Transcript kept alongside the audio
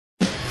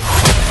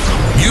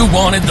You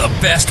wanted the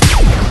best.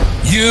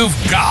 You've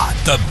got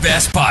the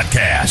best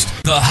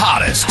podcast. The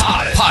hottest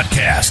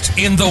podcast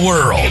in the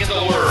world.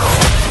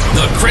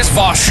 The Chris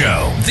Voss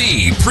Show,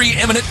 the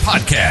preeminent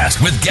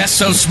podcast with guests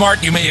so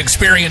smart you may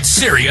experience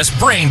serious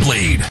brain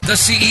bleed. The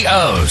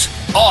CEOs,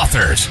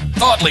 authors,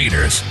 thought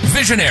leaders,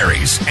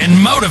 visionaries, and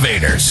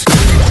motivators.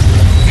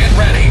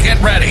 Get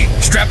ready.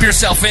 Strap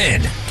yourself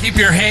in. Keep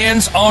your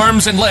hands,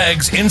 arms, and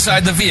legs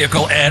inside the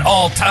vehicle at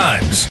all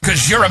times,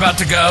 because you're about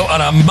to go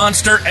on a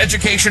monster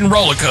education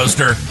roller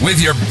coaster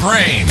with your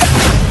brain.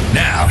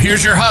 Now,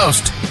 here's your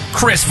host,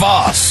 Chris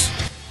Voss.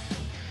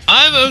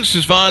 I'm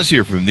Chris Voss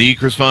here from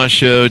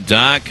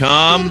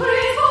thechrisvossshow.com.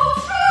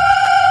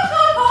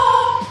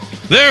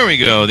 There we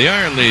go. The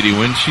Iron Lady,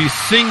 when she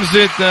sings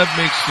it, that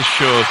makes the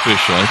show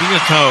official. I think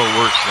that's how it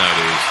works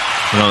nowadays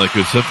and all that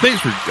good stuff. Thanks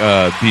for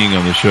being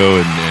on the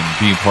show and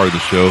being part of the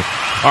show.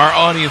 Our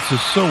audience is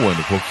so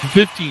wonderful. For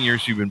 15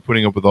 years, you've been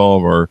putting up with all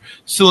of our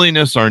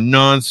silliness, our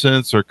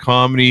nonsense, our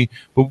comedy,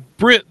 but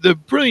the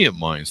brilliant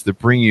minds that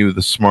bring you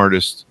the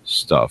smartest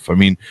stuff. I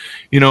mean,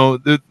 you know,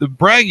 the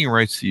bragging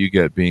rights that you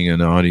get being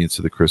an audience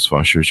of the Chris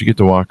Voss Show is you get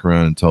to walk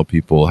around and tell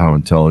people how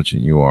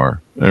intelligent you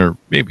are. Or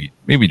maybe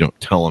don't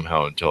tell them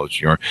how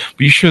intelligent you are,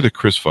 but you share the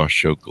Chris Voss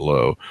Show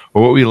glow,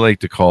 or what we like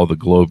to call the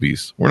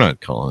globies. We're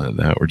not calling it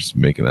that. We're just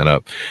making that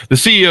up. The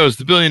CEOs,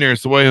 the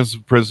billionaires, the White House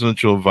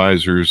presidential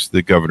advisors,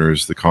 the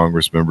governors, the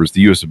Congress members,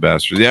 the U.S.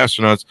 ambassadors, the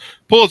astronauts,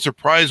 Pulitzer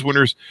Prize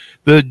winners,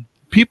 the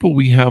people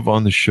we have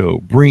on the show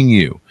bring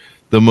you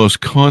the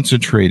most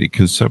concentrated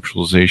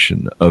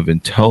conceptualization of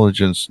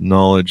intelligence,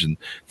 knowledge, and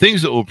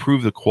things that will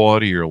improve the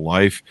quality of your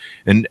life.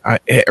 And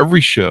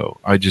every show,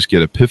 I just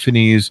get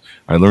epiphanies.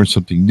 I learn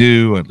something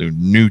new. I learn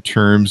new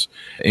terms.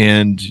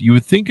 And you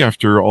would think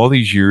after all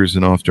these years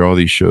and after all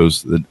these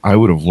shows that I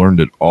would have learned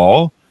it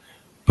all,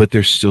 but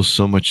there's still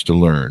so much to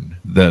learn.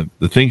 The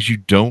things you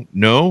don't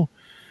know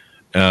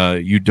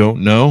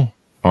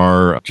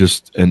are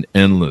just an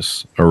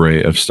endless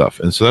array of stuff.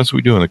 And so that's what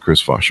we do on the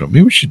Chris Voss Show.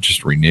 Maybe we should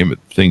just rename it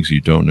Things You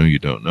Don't Know You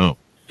Don't Know.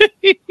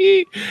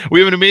 We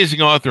have an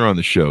amazing author on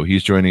the show.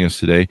 He's joining us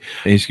today,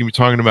 and he's going to be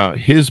talking about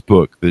his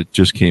book that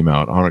just came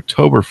out on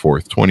October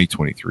 4th,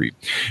 2023.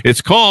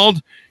 It's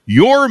called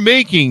You're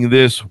Making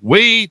This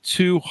Way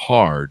Too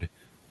Hard.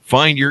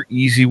 Find Your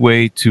Easy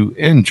Way to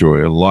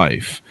Enjoy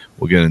Life.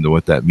 We'll get into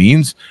what that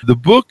means. The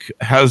book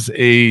has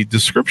a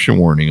description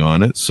warning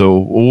on it, so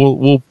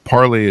we'll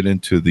parlay it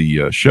into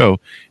the show.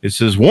 It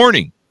says,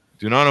 warning,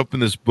 do not open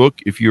this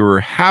book if you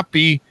are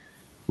happy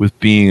with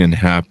being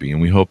unhappy.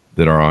 And we hope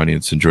that our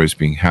audience enjoys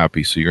being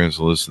happy, so you're going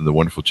to listen to the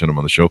wonderful gentleman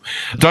on the show.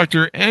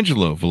 Dr.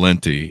 Angelo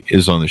Valenti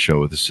is on the show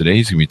with us today.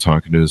 He's going to be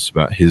talking to us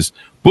about his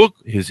book,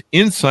 his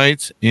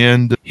insights,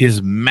 and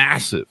his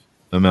massive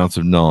amounts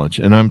of knowledge.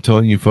 And I'm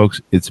telling you,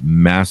 folks, it's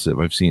massive.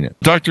 I've seen it.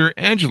 Dr.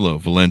 Angelo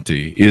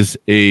Valenti is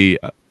a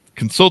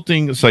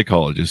consulting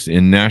psychologist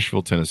in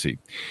Nashville, Tennessee.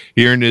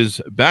 He earned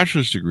his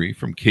bachelor's degree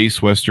from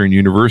Case Western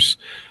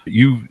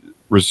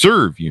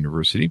Reserve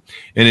University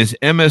and his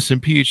MS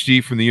and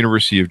PhD from the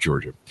University of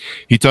Georgia.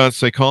 He taught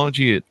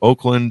psychology at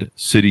Oakland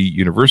City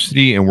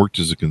University and worked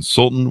as a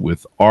consultant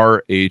with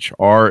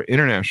RHR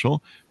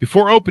International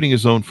before opening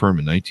his own firm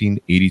in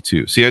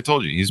 1982. See, I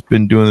told you, he's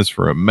been doing this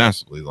for a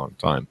massively long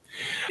time.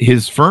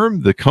 His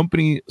firm, The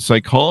Company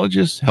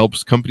Psychologist,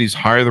 helps companies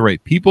hire the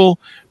right people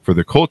for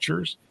their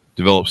cultures,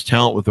 develops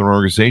talent within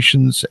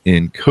organizations,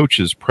 and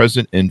coaches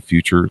present and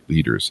future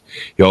leaders.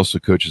 He also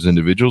coaches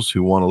individuals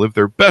who want to live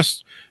their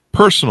best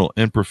personal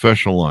and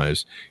professional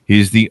lives.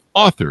 He's the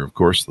author, of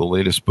course, of the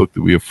latest book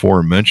that we have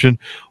mentioned.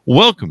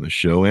 Welcome to the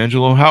show,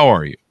 Angelo. How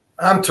are you?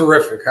 I'm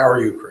terrific. How are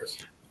you, Chris?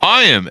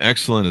 I am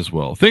excellent as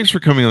well. Thanks for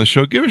coming on the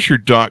show. Give us your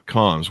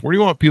 .coms. Where do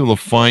you want people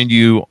to find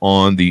you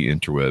on the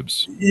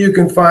interwebs? You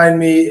can find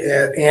me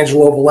at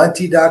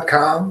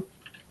angelovalenti.com,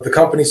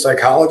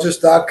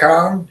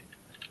 thecompanypsychologist.com.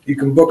 You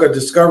can book a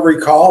discovery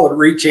call at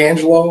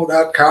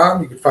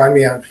reachangelo.com. You can find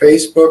me on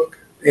Facebook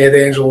at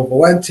Angelo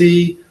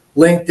Valenti,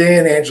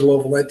 LinkedIn, Angelo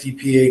Valenti,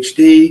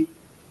 PhD,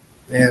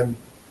 and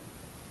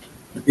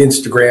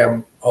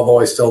Instagram, although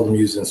I seldom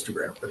use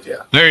Instagram, but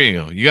yeah. There you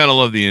go. You got to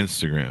love the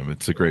Instagram.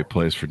 It's a great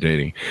place for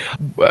dating.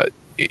 But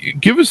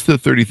give us the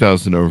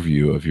 30,000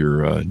 overview of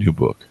your new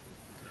book.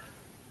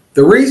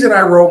 The reason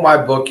I wrote my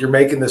book, You're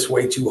Making This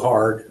Way Too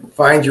Hard,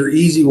 Find Your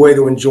Easy Way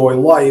to Enjoy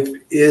Life,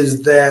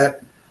 is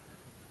that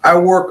I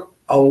work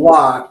a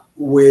lot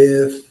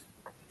with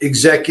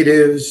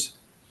executives,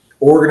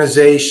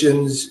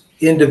 organizations,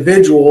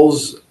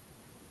 individuals,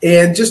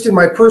 and just in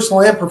my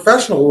personal and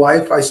professional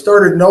life, I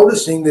started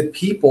noticing that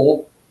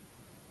people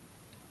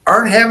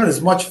aren't having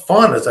as much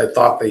fun as I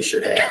thought they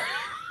should have.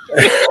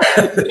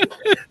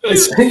 There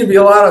seems to be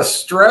a lot of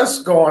stress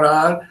going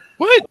on.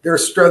 What? They're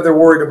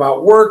worried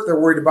about work. They're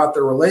worried about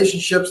their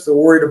relationships. They're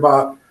worried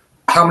about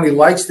how many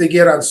likes they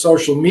get on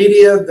social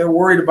media. They're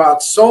worried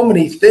about so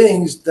many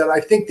things that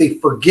I think they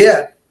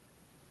forget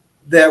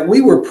that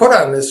we were put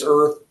on this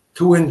earth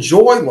to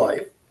enjoy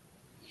life,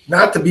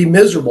 not to be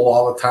miserable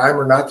all the time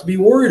or not to be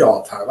worried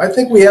all the time. I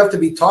think we have to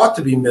be taught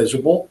to be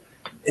miserable.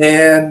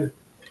 And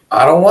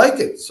I don't like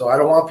it. So I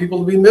don't want people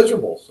to be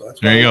miserable. So that's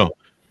there you go.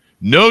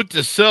 Note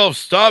to self: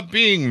 stop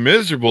being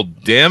miserable.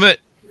 Damn it!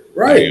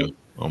 Right.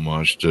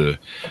 Homage to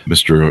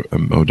Mr.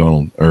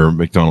 O'Donnell or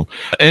McDonald.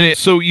 And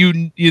so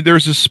you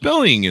there's a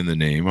spelling in the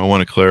name. I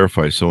want to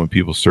clarify. So when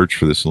people search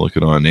for this and look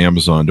it on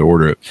Amazon to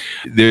order it,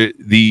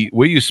 the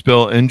way you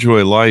spell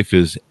Enjoy Life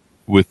is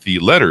with the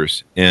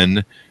letters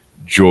N,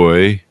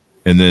 joy,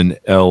 and then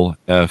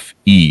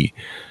LFE.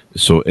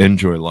 So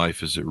Enjoy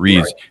Life as it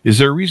reads. Right. Is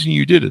there a reason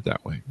you did it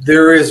that way?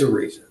 There is a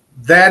reason.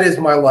 That is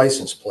my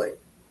license plate.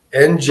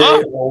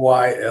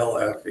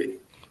 NJOYLFE.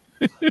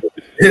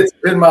 It's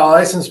been my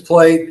license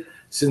plate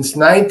since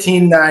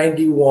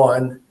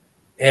 1991,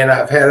 and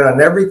I've had it on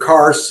every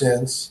car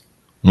since.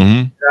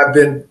 Mm-hmm. I've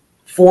been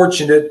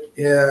fortunate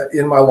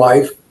in my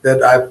life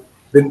that I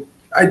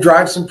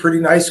drive some pretty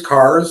nice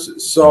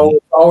cars, so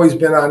it's always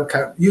been on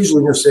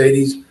usually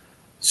Mercedes.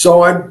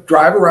 So I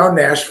drive around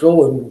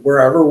Nashville and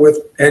wherever with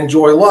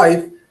Enjoy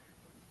Life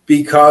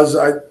because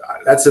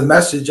that's a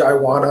message I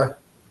want to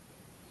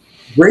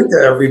bring to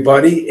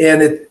everybody.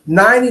 And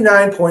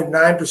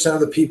 99.9% of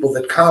the people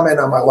that comment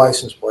on my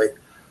license plate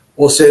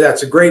will say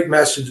that's a great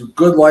message, a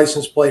good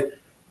license plate.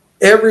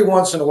 Every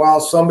once in a while,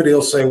 somebody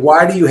will say,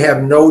 why do you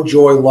have No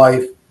Joy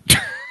Life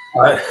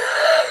on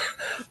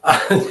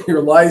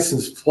your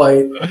license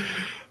plate?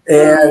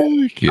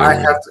 And I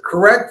have to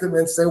correct them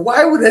and say,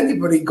 why would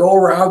anybody go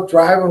around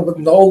driving with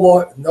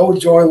no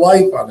Joy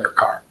Life on their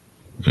car?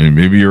 I mean,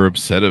 maybe you're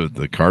upset at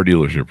the car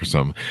dealership or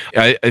something.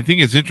 I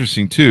think it's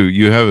interesting, too.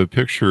 You have a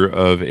picture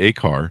of a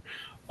car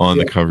on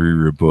the cover of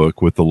your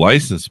book with the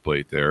license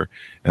plate there.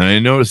 And I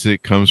noticed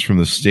it comes from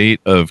the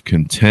state of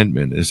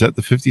contentment. Is that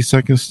the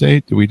 52nd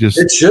state?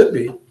 It should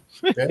be.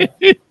 Yeah.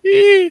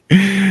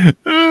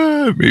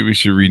 Maybe we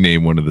should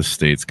rename one of the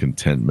states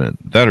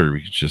Contentment. That, or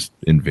we could just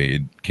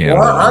invade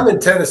Canada. Well, I'm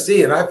in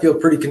Tennessee, and I feel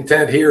pretty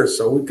content here,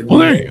 so we can. Well,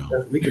 there you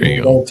go. We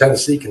can go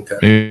Tennessee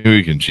Content. Maybe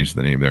we can change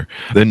the name there.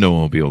 Then no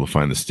one will be able to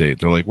find the state.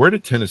 They're like, where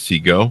did Tennessee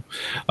go?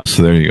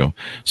 So there you go.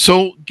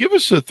 So give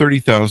us a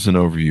 30,000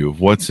 overview of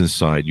what's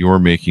inside. You're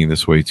making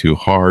this way too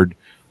hard.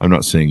 I'm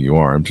not saying you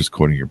are. I'm just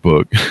quoting your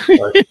book.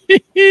 Right.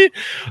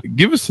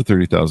 Give us a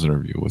 30,000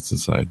 overview. What's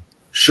inside?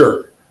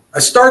 Sure. I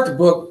start the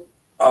book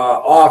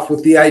off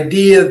with the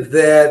idea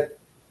that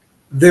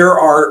there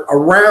are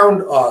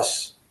around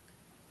us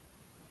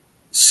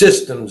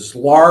systems,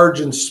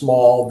 large and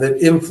small,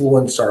 that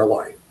influence our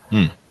life.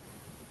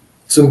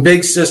 Some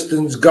big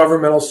systems,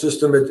 governmental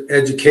system,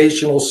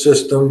 educational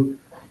system,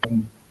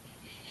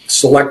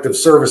 selective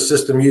service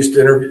system used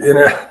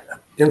to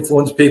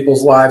influence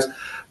people's lives.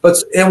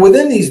 And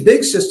within these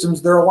big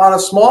systems, there are a lot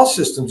of small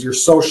systems. Your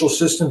social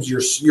systems,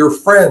 your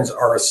friends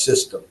are a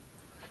system.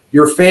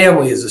 Your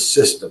family is a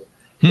system,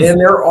 and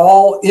they're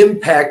all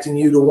impacting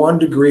you to one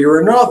degree or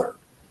another.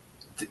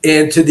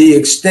 And to the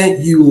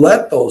extent you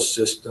let those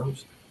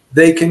systems,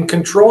 they can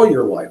control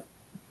your life.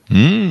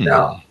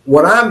 Now,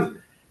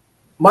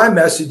 my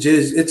message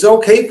is it's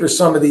okay for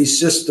some of these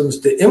systems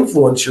to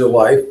influence your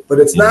life, but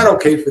it's not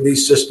okay for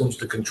these systems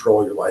to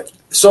control your life.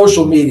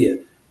 Social media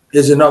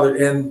is another,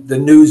 and the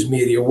news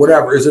media,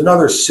 whatever, is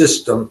another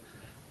system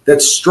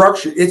that's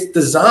structured. It's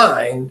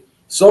designed,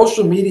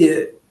 social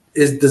media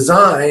is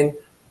designed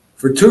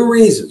for two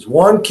reasons.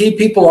 One, keep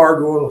people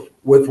arguing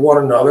with one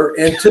another,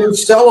 and two,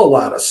 sell a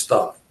lot of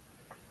stuff.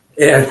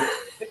 And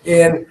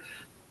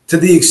to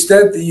the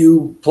extent that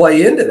you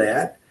play into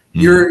that,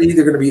 you're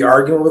either going to be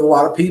arguing with a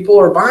lot of people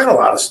or buying a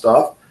lot of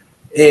stuff.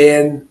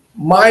 And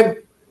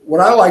what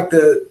I like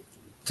to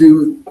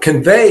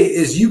convey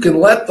is you can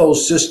let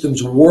those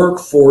systems work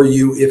for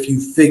you if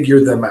you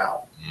figure them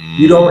out.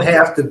 You don't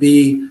have to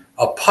be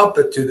a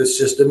puppet to the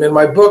system. In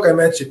my book, I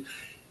mentioned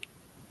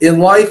in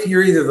life,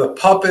 you're either the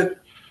puppet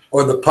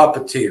or the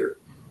puppeteer.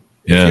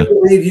 Yeah. If you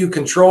believe you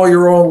control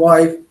your own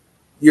life,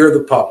 you're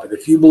the puppet.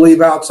 If you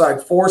believe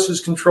outside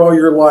forces control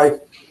your life,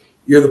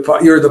 you're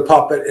the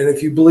puppet. And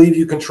if you believe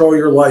you control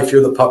your life,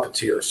 you're the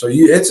puppeteer. So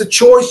it's a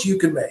choice you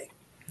can make.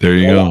 There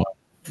you go.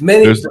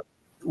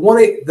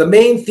 The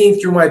main theme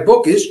through my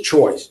book is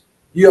choice.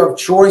 You have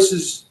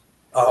choices,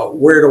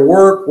 where to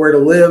work, where to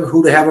live,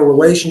 who to have a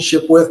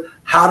relationship with,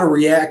 how to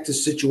react to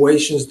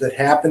situations that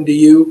happen to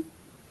you.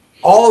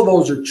 All of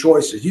those are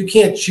choices. You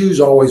can't choose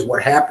always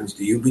what happens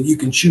to you, but you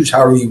can choose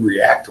how you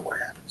react to what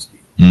happens to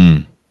you.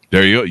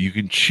 There you go. You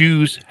can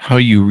choose how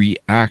you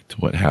react to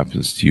what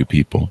happens to you,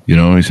 people. You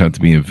don't always have to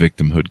be in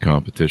victimhood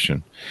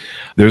competition.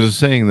 There's a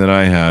saying that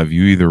I have,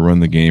 you either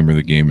run the game or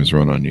the game is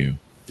run on you.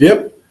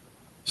 Yep.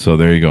 So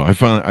there you go. I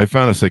found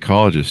a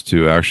psychologist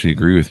to actually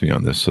agree with me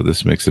on this. So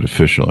this makes it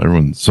official.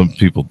 Some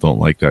people don't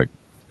like that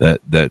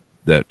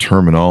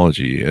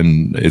terminology,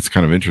 and it's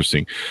kind of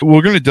interesting.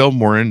 We're going to delve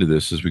more into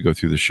this as we go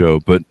through the show,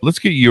 but let's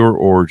get your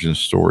origin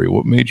story.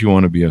 What made you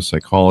want to be a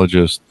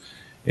psychologist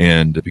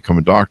and become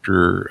a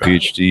doctor,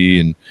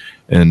 PhD,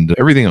 and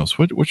everything else?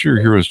 What's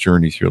your hero's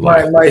journey through your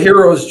life? My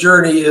hero's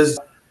journey is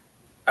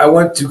I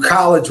went to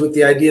college with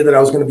the idea that I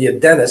was going to be a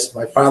dentist.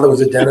 My father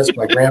was a dentist.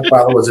 My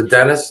grandfather was a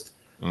dentist.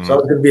 So I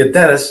was going to be a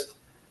dentist.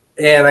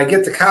 And I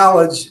get to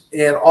college,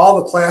 and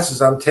all the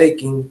classes I'm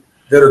taking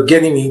that are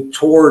getting me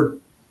toward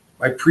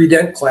my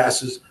pre-dent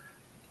classes,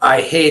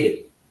 I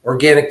hated.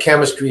 Organic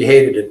chemistry,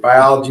 hated it.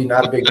 Biology,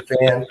 not a big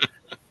fan.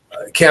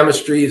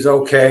 Chemistry is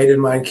okay.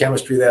 Didn't mind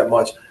chemistry that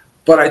much.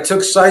 But I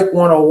took Psych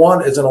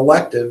 101 as an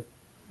elective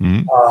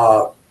and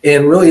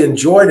really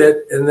enjoyed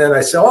it. And then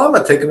I said, I'm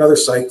going to take another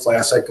psych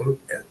class.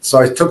 So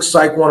I took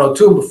Psych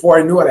 102. And before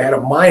I knew it, I had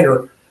a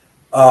minor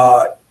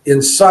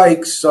in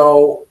psych.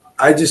 So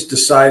I just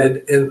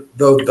decided, and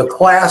the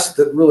class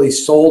that really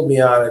sold me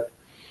on it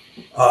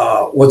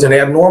was an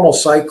abnormal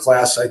psych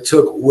class I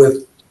took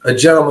with a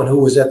gentleman who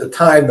was at the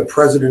time the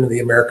president of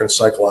the American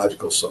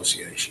Psychological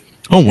Association.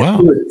 Oh,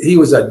 wow. He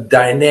was a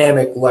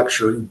dynamic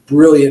lecturer,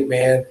 brilliant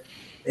man.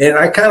 And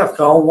I kind of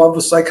fell in love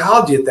with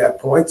psychology at that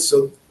point.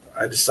 So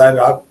I decided,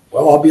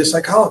 I'll be a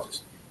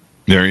psychologist.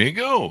 There you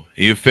go.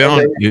 You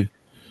found you.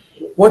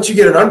 Once you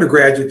get an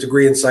undergraduate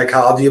degree in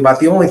psychology, about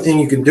the only thing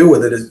you can do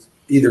with it is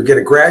either get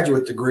a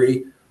graduate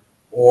degree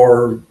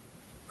or,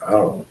 I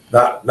don't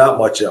know, not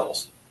much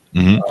else.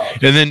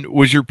 Mm-hmm. And then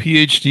was your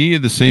PhD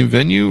at the same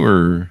venue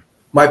or?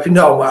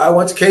 I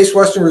went to Case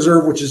Western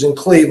Reserve, which is in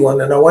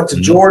Cleveland, and I went to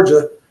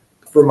Georgia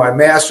for my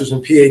master's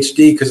and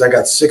PhD because I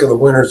got sick of the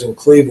winters in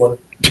Cleveland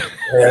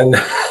and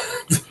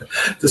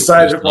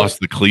decided to lost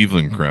the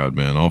Cleveland crowd,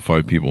 man. All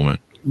 5 people, man.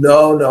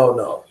 No.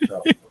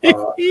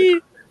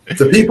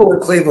 The people in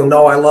Cleveland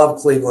know I love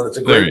Cleveland. It's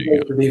a great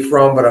place to be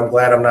from, but I'm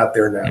glad I'm not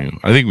there now. Yeah,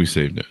 I think we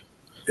saved it.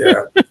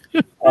 Yeah.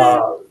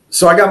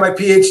 So I got my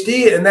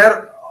PhD, and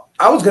that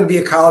I was going to be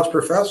a college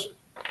professor.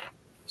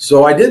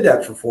 So I did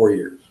that for 4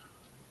 years.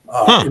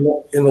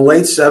 In the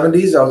late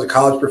 70s, I was a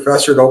college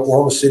professor at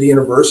Oklahoma City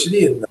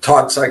University and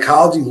taught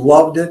psychology,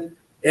 loved it,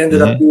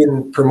 ended up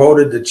being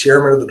promoted to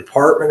chairman of the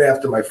department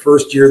after my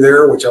first year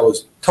there, which I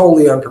was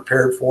totally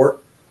unprepared for.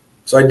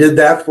 So I did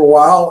that for a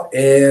while.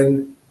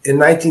 And in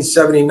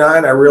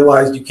 1979, I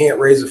realized you can't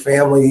raise a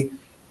family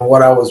on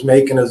what I was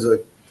making as a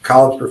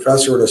college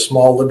professor at a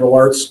small liberal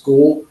arts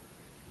school.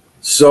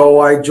 So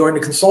I joined a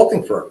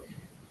consulting firm.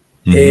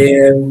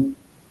 And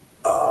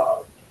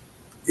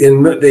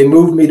they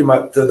moved me to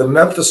the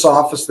Memphis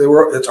office.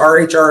 It's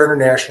RHR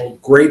International,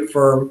 great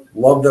firm,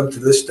 love them to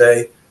this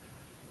day.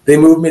 They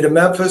moved me to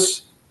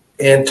Memphis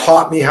and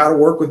taught me how to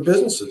work with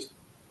businesses.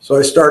 So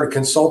I started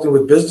consulting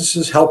with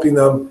businesses, helping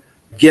them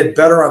get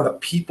better on the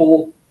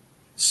people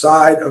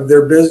side of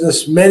their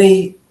business.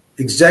 Many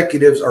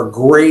executives are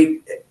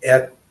great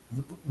at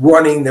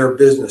running their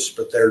business,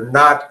 but they're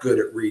not good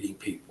at reading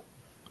people.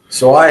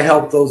 So I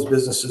help those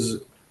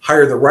businesses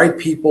hire the right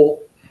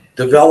people,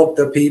 develop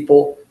the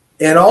people,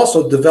 and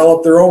also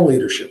develop their own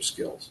leadership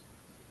skills.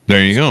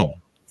 There you go.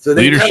 So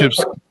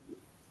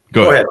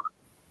go ahead.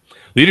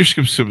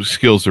 Leadership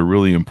skills are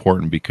really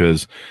important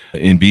because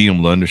in being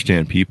able to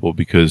understand people,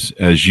 because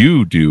as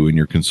you do in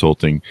your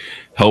consulting,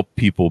 help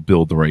people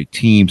build the right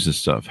teams and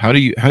stuff. How do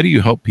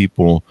you help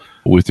people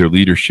with their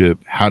leadership,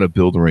 how to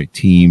build the right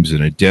teams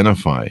and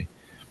identify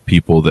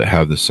people that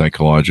have the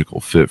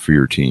psychological fit for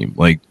your team?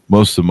 Like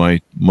most of my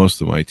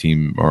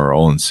team are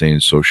all insane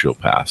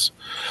sociopaths,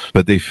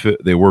 but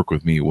they work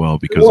with me well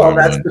because I'm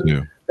one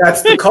too.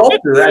 That's the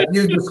culture. That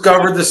you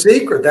discovered the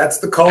secret. That's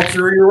the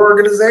culture of your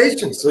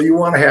organization. So you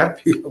want to have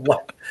people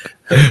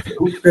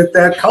who fit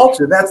that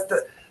culture. That's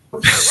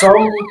it's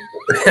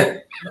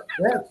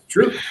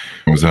true.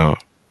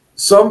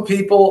 Some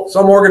people,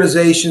 some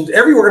organizations,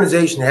 every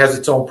organization has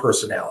its own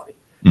personality.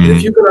 And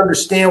if you can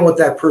understand what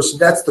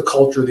that's the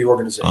culture of the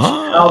organization,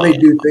 how they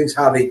do things,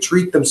 how they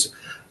treat them.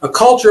 A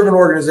culture of an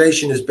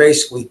organization is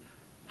basically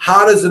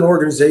how does an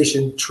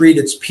organization treat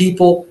its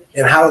people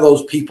and how do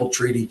those people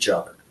treat each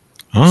other?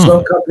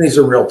 Some companies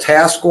are real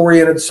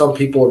task-oriented. Some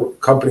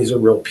companies are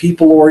real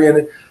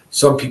people-oriented.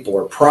 Some people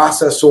are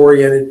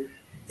process-oriented.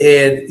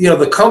 And,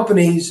 the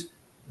companies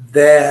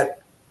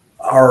that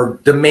are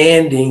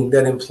demanding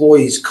that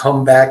employees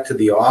come back to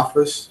the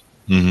office,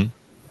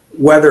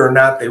 whether or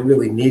not they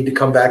really need to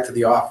come back to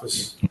the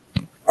office,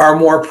 are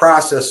more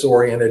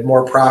process-oriented,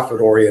 more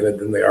profit-oriented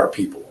than they are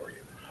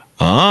people-oriented.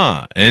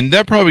 And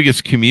that probably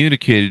gets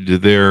communicated to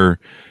their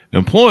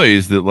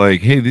employees that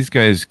hey, these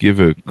guys give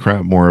a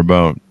crap more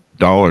about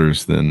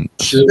dollars than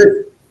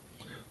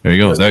there you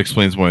go. That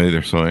explains why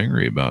they're so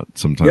angry about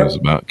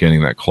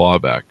getting that claw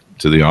back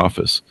to the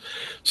office.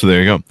 So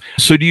there you go.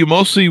 So do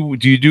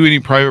you do any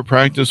private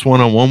practice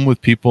one-on-one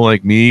with people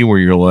like me where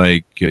you're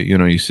like,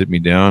 you sit me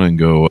down and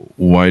go,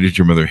 why did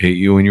your mother hate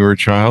you when you were a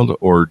child?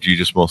 Or do you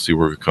just mostly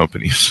work with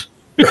companies?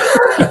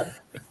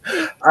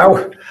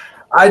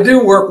 I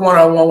do work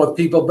one-on-one with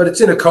people, but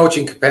it's in a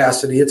coaching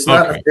capacity. It's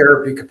not in a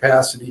therapy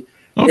capacity.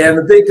 Okay. And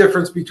the big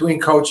difference between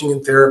coaching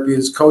and therapy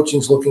is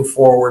coaching's looking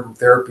forward and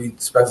therapy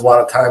spends a lot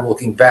of time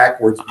looking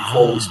backwards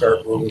before we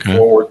start moving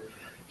forward.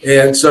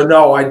 And so,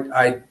 no,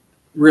 I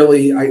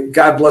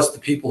God bless the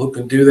people who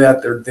can do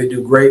that. They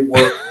do great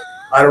work.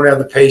 I don't have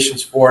the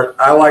patience for it.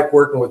 I like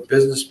working with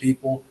business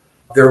people.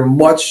 They're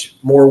much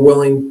more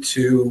willing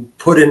to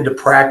put into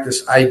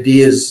practice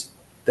ideas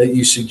that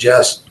you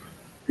suggest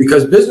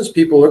because business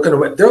people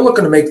they're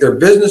looking to make their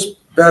business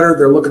better.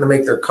 They're looking to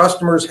make their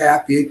customers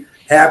happy.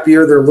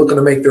 happier. They're looking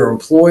to make their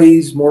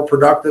employees more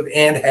productive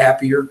and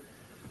happier.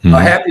 A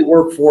happy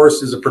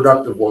workforce is a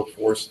productive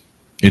workforce.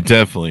 It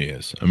definitely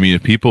is. I mean,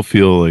 if people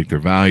feel like they're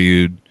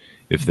valued,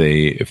 if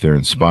they're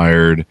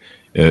inspired,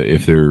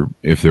 if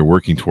they're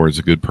working towards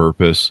a good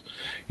purpose,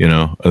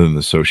 other than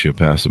the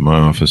sociopaths in my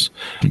office,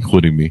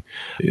 including me,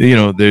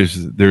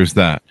 there's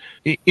that.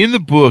 In the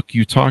book,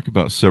 you talk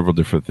about several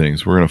different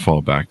things. We're going to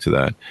fall back to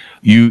that.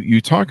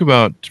 You talk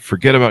about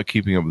forget about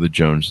keeping up with the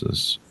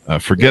Joneses,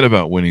 forget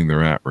about winning the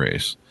rat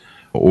race,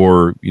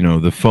 or the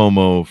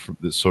FOMO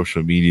that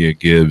social media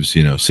gives.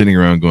 Sitting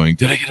around going,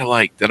 did I get a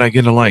like? Did I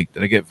get a like?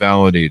 Did I get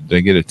validated? Did I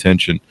get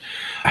attention?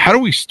 How do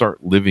we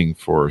start living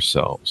for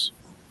ourselves?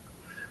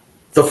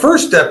 The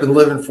first step in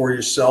living for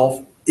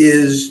yourself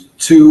is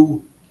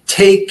to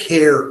take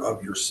care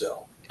of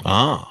yourself.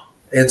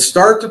 And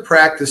start to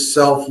practice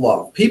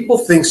self-love. People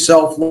think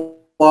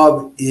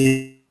self-love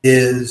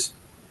is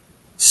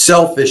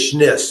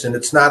selfishness, and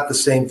it's not the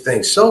same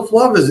thing.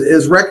 Self-love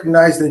is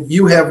recognizing that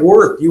you have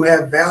worth, you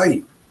have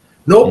value.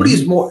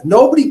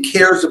 Nobody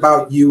cares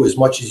about you as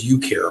much as you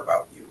care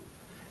about you.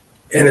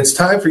 And it's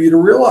time for you to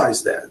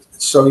realize that.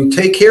 So you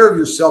take care of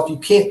yourself.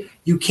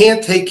 You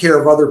can't take care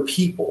of other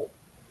people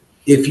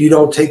if you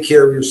don't take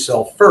care of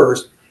yourself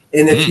first.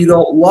 And if you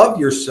don't love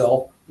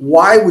yourself,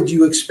 why would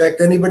you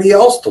expect anybody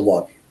else to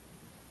love you?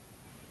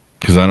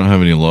 Because I don't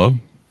have any love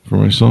for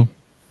myself.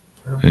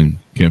 And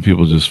can't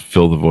people just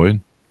fill the void?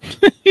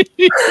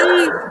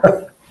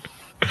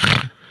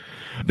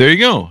 There you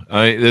go.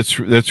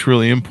 That's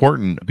really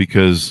important,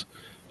 because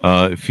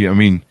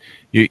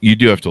you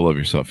do have to love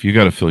yourself. You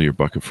got to fill your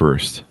bucket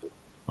first.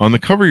 On the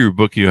cover of your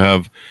book, you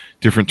have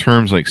different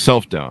terms like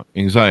self-doubt,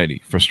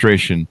 anxiety,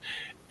 frustration,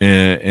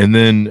 and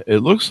then it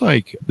looks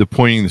like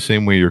pointing the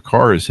same way your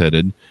car is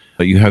headed.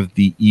 You have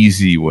the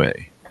easy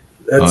way.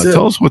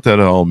 Tell us what that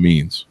all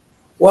means.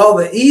 Well,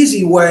 the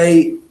easy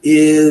way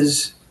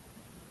is,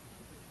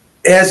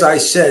 as I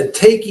said,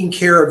 taking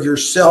care of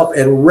yourself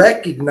and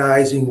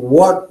recognizing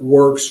what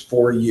works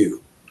for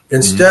you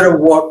instead of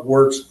what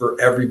works for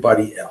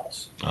everybody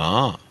else.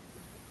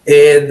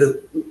 And,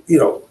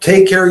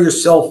 take care of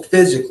yourself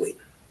physically.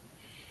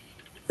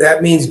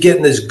 That means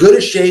getting as good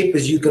a shape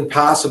as you can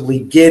possibly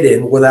get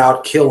in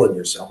without killing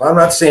yourself. I'm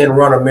not saying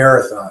run a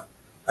marathon.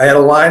 I had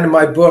a line in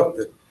my book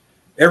that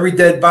every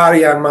dead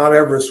body on Mount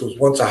Everest was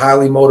once a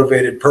highly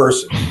motivated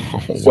person.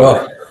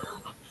 So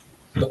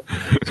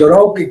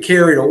don't get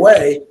carried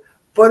away.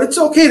 But it's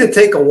okay to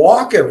take a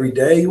walk every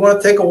day. You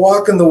want to take a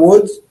walk in the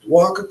woods,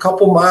 walk a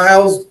couple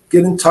miles,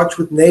 get in touch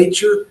with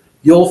nature.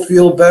 You'll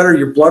feel better.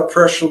 Your blood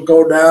pressure will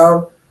go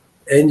down,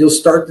 and you'll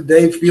start the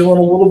day feeling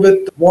a little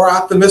bit more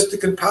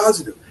optimistic and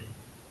positive.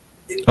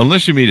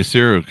 Unless you meet a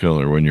serial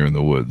killer when you're in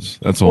the woods.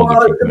 That's a whole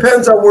different thing. It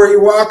depends on where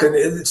you're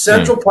walking.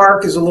 Central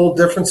Park is a little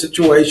different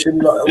situation.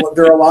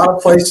 There are a lot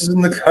of places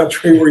in the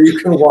country where you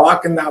can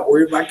walk and not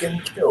worry about getting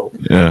killed.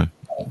 Yeah.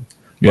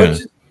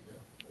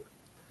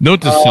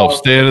 Note to self,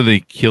 stay out of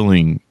the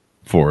killing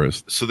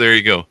forest. So there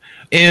you go.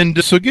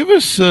 And so give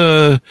us,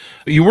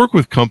 you work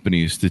with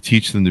companies to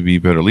teach them to be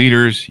better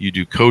leaders. You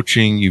do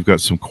coaching. You've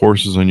got some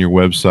courses on your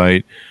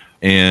website.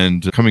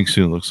 And coming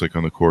soon, it looks like,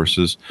 on the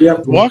courses.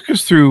 Yep. Walk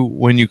us through,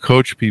 when you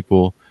coach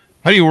people,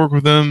 how do you work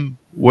with them?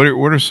 What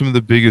are some of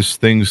the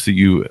biggest things that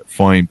you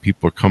find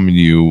people are coming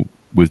to you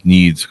with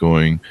needs,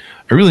 going,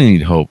 I really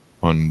need help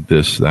on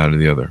this, that, or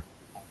the other?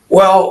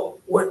 Well,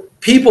 when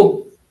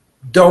people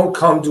don't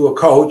come to a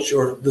coach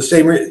or the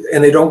same,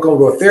 and they don't go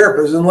to a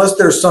therapist unless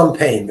there's some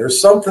pain.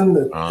 There's something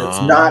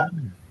that's not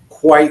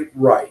quite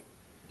right.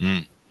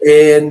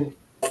 And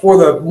for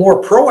the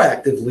more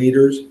proactive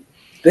leaders,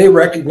 they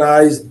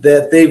recognize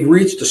that they've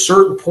reached a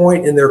certain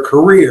point in their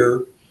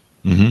career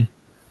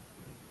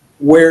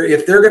where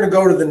if they're going to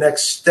go to the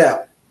next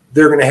step,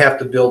 they're going to have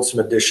to build some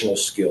additional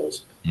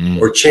skills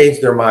or change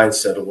their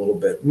mindset a little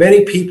bit.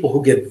 Many people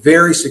who get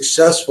very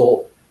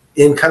successful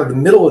in kind of the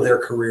middle of their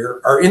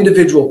career are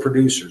individual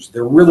producers.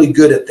 They're really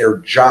good at their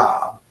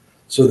job,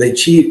 so they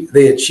achieve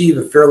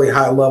a fairly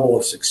high level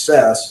of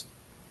success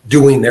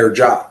doing their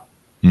job.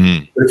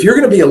 But if you're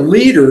going to be a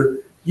leader,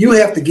 you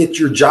have to get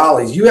your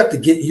jollies. You have to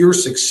get your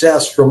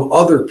success from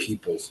other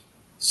people's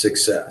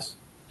success.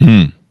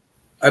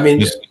 I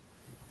mean,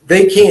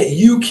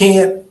 you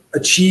can't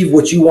achieve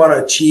what you want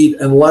to achieve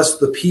unless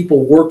the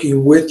people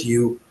working with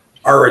you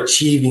are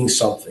achieving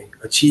something,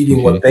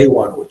 achieving what they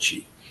want to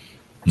achieve.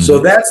 So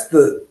that's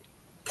the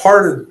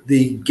part of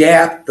the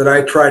gap that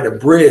I try to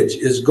bridge,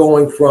 is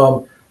going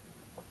from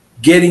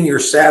getting your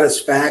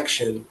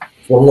satisfaction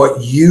from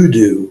what you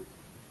do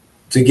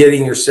to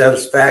getting your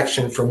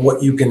satisfaction from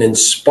what you can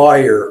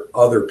inspire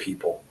other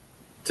people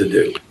to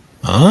do.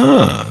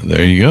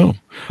 There you go.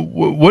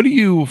 What do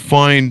you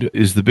find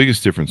is the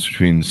biggest difference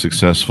between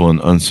successful and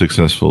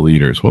unsuccessful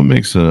leaders? What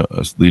makes a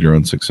leader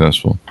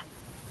unsuccessful?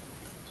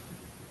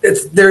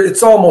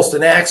 It's almost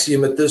an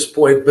axiom at this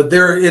point, but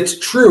it's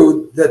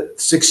true that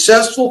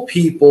successful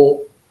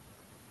people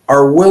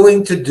are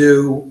willing to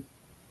do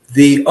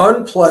the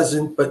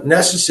unpleasant but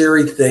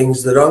necessary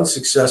things that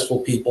unsuccessful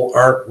people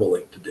aren't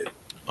willing to do.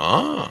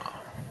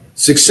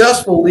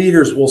 Successful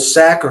leaders will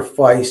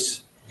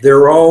sacrifice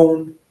their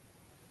own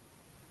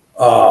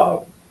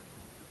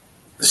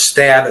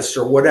status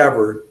or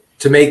whatever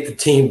to make the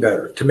team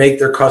better, to make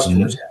their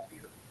customers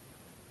happier.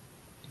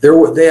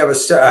 They have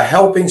a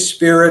helping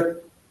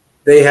spirit.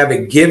 They have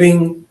a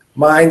giving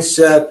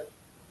mindset.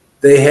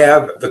 They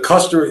have the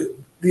customer.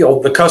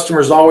 The customer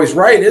is always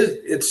right.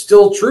 It's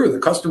still true. The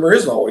customer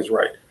is always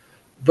right.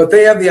 But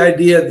they have the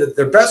idea that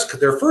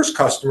their first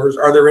customers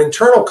are their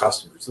internal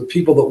customers, the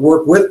people that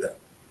work with them.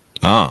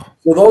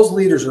 So those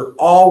leaders are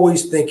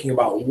always thinking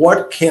about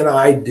what can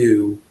I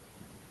do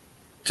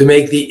to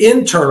make the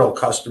internal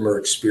customer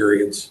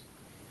experience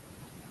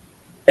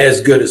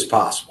as good as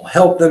possible,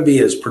 help them be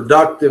as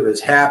productive,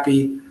 as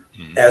happy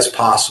as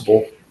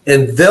possible,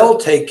 and they'll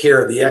take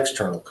care of the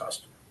external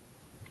customer.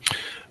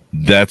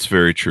 That's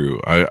very true.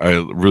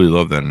 I really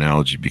love that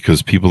analogy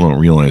because people don't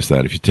realize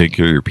that if you take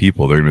care of your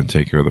people, they're going to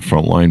take care of the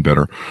front line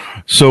better.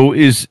 So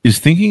is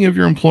thinking of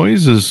your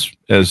employees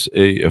as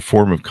a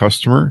form of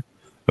customer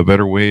a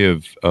better way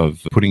of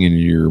putting into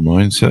your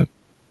mindset?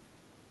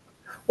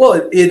 Well,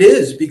 it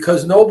is,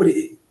 because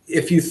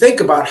if you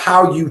think about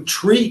how you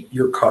treat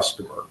your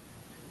customer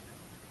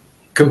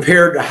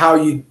compared to how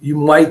you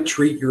might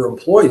treat your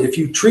employees,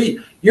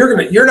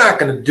 you're not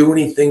going to do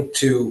anything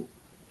to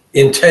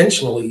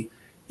intentionally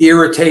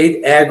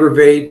irritate,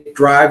 aggravate,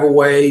 drive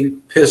away,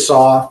 piss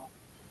off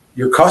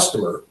your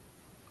customer.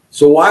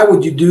 So why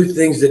would you do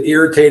things that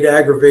irritate,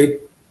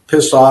 aggravate,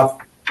 piss off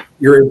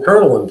your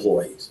internal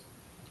employees?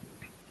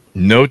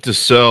 Note to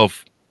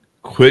self: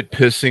 quit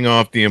pissing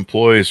off the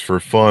employees for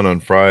fun on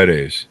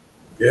Fridays.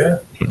 Yeah.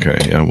 Okay.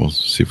 Yeah, we'll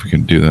see if we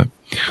can do that.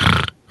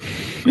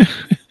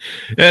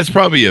 That's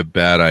probably a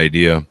bad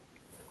idea.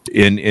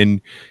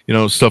 And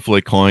stuff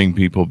like calling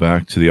people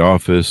back to the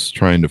office,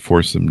 trying to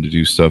force them to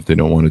do stuff they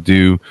don't want to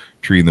do,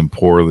 treating them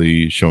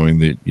poorly, showing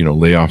that,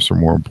 layoffs are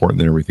more important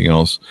than everything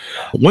else.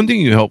 One thing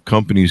you help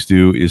companies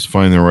do is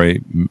find the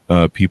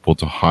right people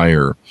to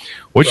hire.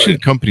 What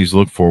should companies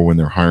look for when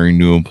they're hiring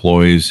new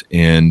employees,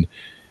 and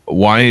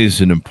why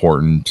is it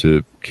important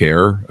to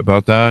care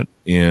about that?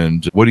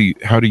 And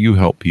how do you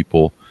help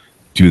people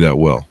do that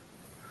well?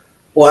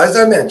 Well, as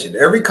I mentioned,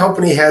 every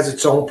company has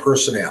its own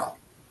personality.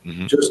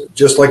 Mm-hmm.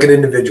 Just like an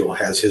individual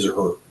has his or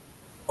her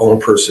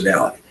own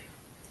personality.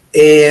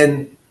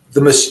 And the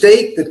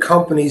mistake that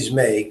companies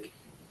make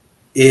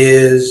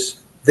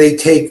is they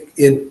take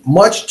in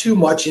much too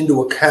much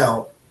into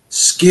account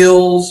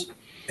skills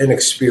and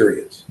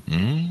experience,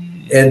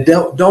 and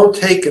don't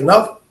take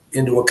enough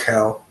into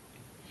account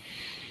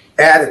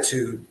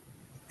attitude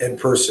and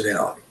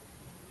personality.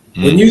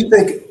 When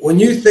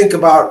you think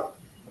about,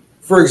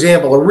 for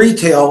example, a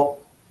retail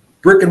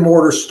brick and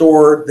mortar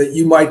store that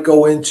you might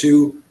go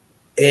into,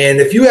 and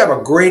if you have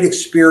a great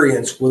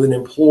experience with an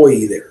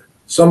employee there,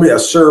 a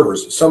server,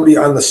 somebody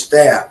on the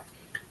staff,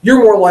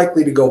 you're more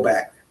likely to go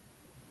back there,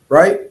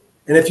 right?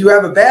 And if you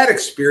have a bad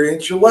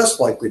experience, you're less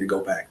likely to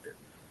go back there.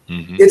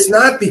 Mm-hmm. It's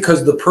not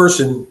because the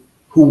person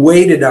who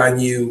waited on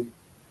you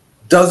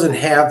doesn't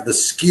have the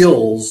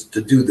skills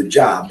to do the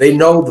job. They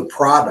know the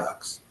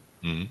products.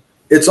 Mm-hmm.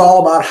 It's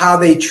all about how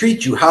they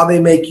treat you, how they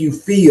make you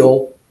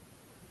feel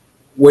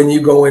when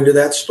you go into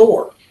that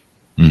store.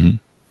 Mm-hmm.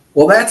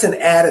 Well, that's an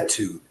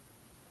attitude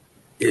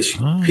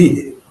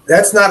issue.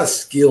 That's not a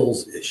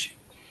skills issue.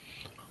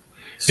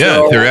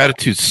 So, their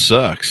attitude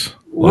sucks.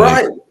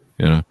 Right.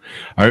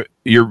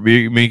 You're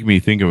making me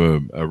think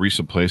of a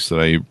recent place that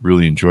I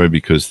really enjoy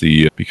because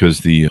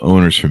the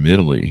owner's from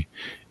Italy,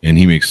 and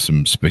he makes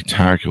some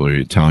spectacular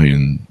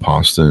Italian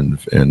pasta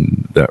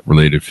and that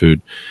related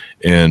food.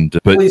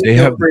 But please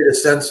feel free to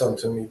send some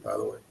to me, by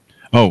the way.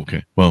 Oh,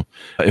 okay. Well,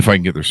 if I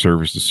can get their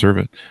servers to serve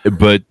it.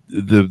 But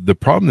the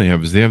problem they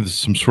have is they have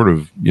some sort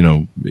of,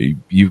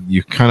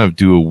 you kind of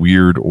do a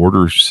weird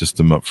order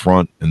system up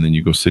front, and then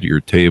you go sit at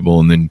your table,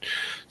 and then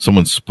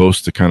someone's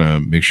supposed to kind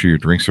of make sure your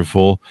drinks are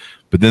full.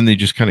 But then they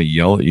just kind of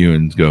yell at you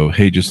and go,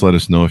 hey, just let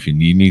us know if you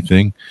need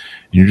anything.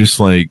 And you're just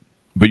like,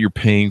 but you're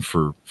paying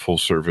for full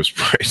service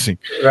pricing.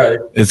 Right.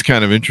 It's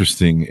kind of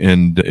interesting,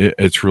 and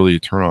it's really a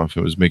turnoff.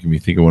 It was making me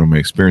think of one of my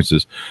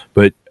experiences.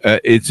 But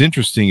it's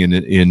interesting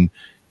in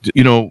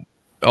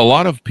a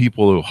lot of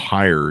people who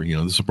hire,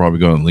 this will probably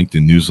go on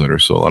LinkedIn newsletter.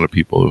 So a lot of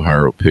people who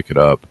hire will pick it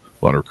up.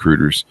 A lot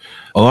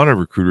of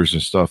recruiters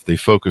and stuff, they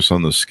focus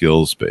on the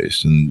skills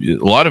based, and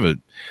a lot of it,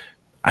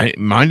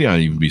 might not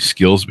even be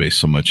skills based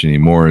so much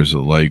anymore. Is it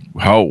like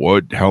how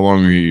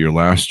long were you at your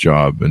last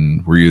job,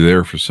 and were you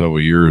there for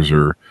several years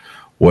or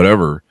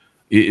whatever?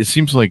 It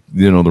seems like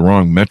the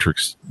wrong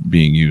metrics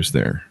being used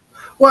there.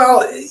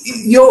 Well,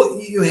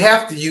 you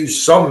have to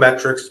use some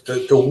metrics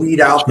to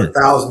weed out the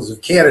thousands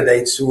of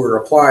candidates who are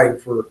applying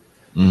for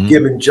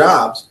given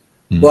jobs.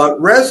 Mm-hmm.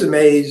 But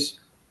resumes,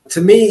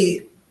 to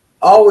me,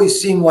 always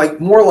seem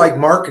more like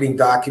marketing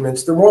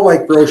documents. They're more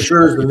like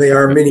brochures than they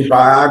are mini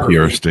biographies.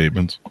 PR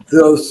statements.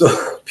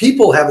 So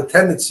people have a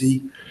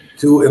tendency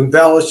to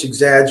embellish,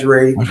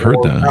 exaggerate,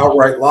 or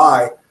outright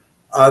lie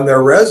on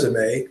their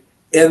resume.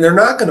 And they're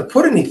not going to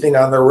put anything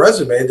on their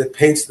resume that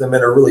paints them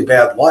in a really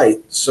bad light.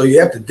 So you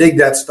have to dig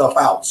that stuff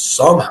out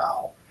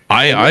somehow.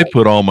 I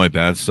put all my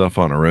bad stuff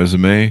on a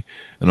resume,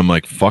 and I'm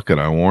like, fuck it,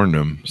 I warned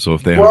them. So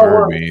if they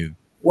hire me.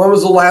 When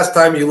was the last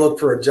time you looked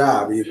for a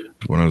job?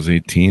 When I was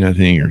 18, I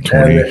think, or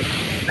 20.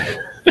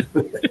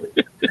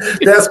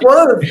 That's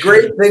one of the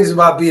great things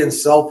about being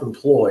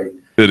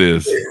self-employed. It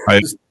is.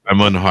 I'm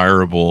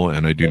unhireable,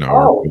 and I do not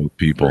work with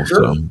people.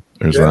 Sure. So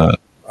there's that.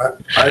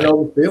 I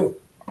know the feeling.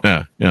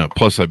 Yeah.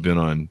 Plus, I've been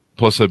on.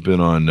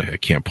 I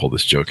can't pull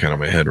this joke out of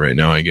my head right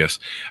now. I guess.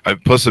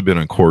 I've been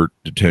on court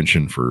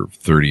detention for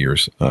 30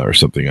 years or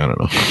something. I don't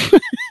know.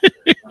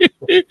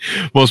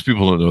 Most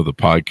people don't know the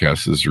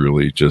podcast is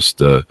really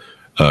just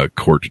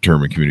court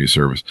determined community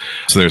service.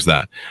 So there's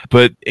that.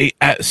 But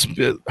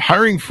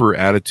hiring for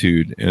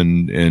attitude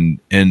and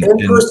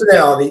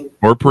personality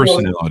or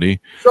personality.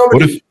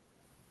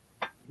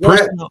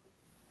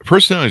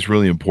 Personality is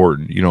really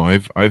important. You know,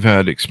 I've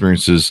had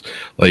experiences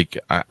like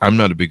I'm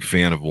not a big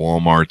fan of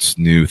Walmart's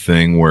new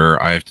thing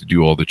where I have to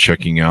do all the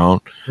checking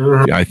out.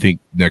 Mm-hmm. I think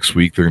next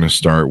week they're going to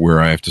start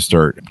where I have to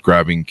start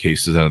grabbing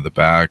cases out of the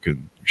back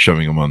and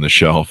shoving them on the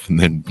shelf and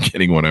then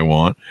getting what I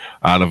want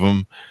out of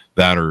them.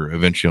 That, or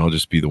eventually I'll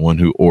just be the one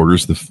who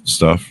orders the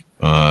stuff.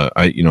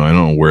 I don't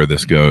know where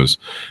this goes,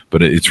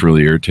 but it's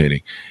really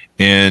irritating.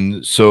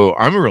 And so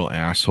I'm a real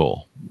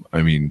asshole.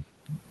 I mean,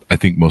 I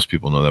think most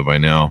people know that by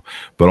now,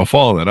 but I'll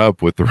follow that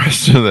up with the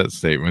rest of that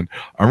statement.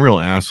 I'm a real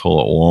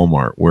asshole at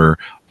Walmart where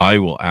I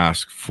will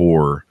ask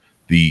for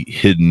the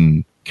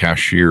hidden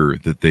cashier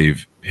that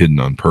they've hidden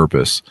on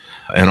purpose.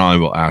 And I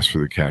will ask for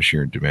the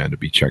cashier and demand to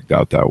be checked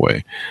out that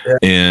way. Yeah.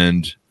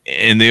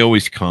 And they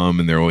always come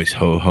and they're always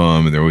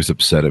ho-hum and they're always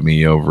upset at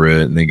me over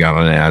it. And they got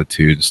an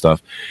attitude and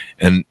stuff.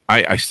 And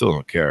I still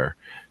don't care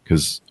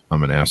because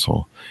I'm an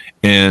asshole.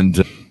 And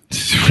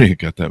you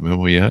got that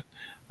memo yet?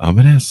 I'm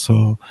an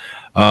asshole.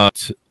 I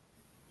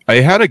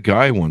had a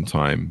guy one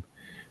time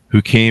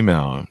who came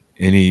out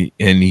and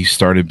he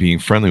started being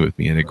friendly with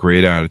me and a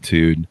great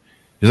attitude.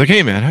 He's like,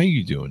 "Hey man, how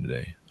you doing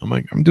today?" I'm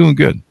like, "I'm doing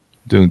good.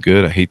 Doing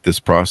good. I hate this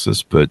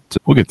process, but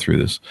we'll get through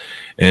this."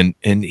 And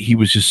he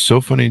was just so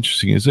funny,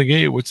 interesting. He's like,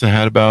 "Hey, what's the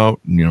hat about?"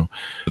 And, you know,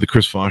 the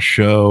Chris Voss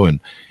show. And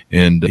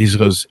he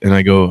goes, and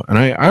I go, and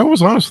I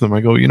was honest with him.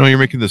 I go, "You know, you're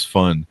making this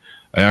fun.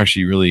 I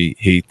actually really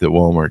hate that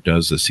Walmart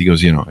does this." He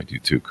goes, "You know, I do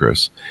too,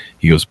 Chris."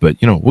 He goes,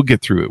 "But, you know, we'll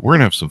get through it. We're going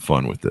to have some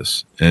fun with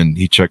this." And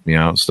he checked me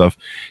out and stuff.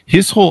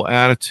 His whole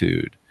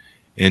attitude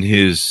and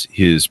his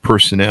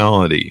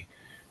personality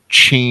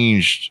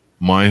changed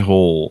my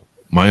whole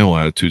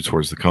attitude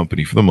towards the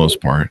company for the most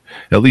part,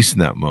 at least in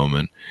that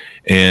moment,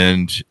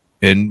 and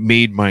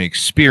made my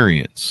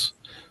experience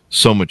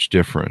so much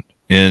different.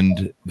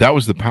 And that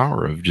was the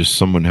power of just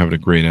someone having a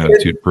great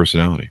attitude,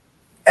 personality.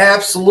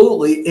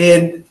 Absolutely.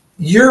 And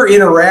your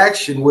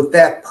interaction with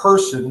that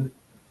person,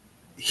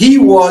 he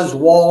was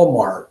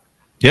Walmart.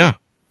 Yeah.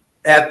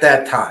 At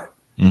that time.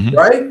 Mm-hmm.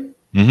 Right?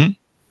 Mm-hmm.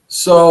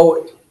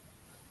 So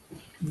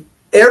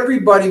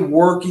everybody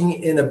working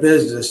in a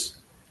business,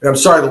 and I'm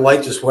sorry the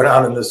light just went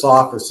on in this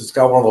office. It's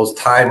got one of those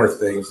timer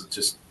things that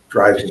just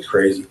drives me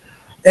crazy.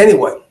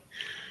 Anyway,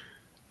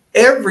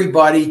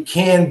 everybody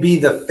can be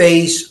the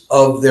face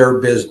of their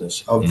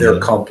business, of their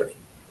company.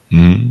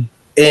 Mm-hmm.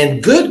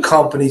 And good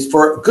companies,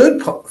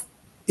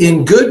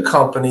 in good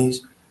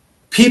companies,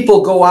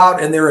 people go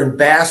out and they're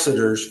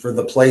ambassadors for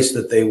the place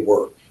that they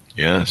work.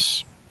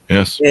 Yes.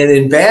 Yes. And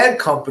in bad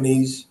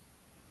companies,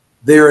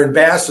 they're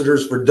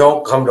ambassadors for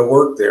don't come to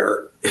work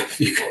there if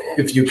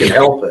you can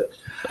help it.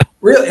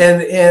 Really,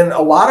 and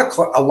a lot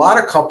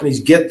of companies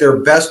get their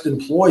best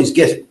employees,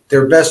 get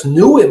their best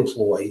new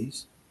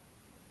employees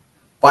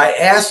by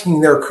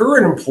asking their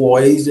current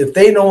employees if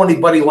they know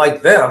anybody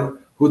like them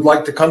who'd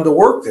like to come to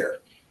work there.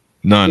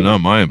 No, not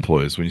my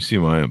employees. When you see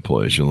my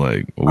employees, you're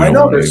like, I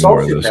know they're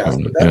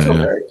sociopaths, but that's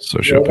okay.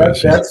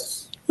 Sociopaths.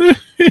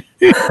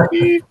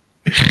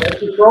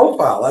 That's your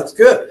profile. That's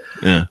good.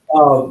 Yeah.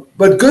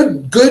 But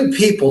good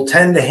people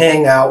tend to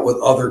hang out with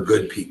other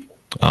good people.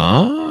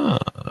 Ah,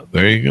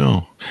 there you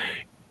go.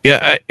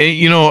 Yeah,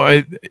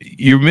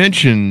 you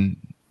mentioned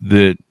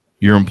that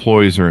your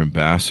employees are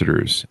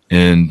ambassadors,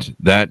 and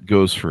that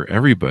goes for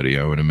everybody,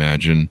 I would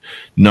imagine,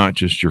 not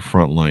just your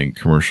frontline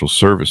commercial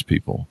service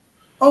people.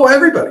 Oh,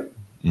 everybody.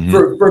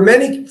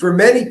 Mm-hmm. For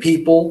many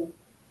people,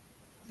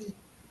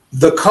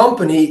 the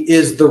company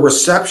is the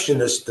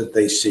receptionist that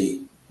they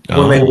see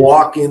when they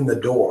walk in the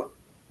door.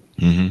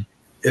 Mm-hmm.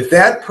 If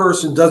that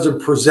person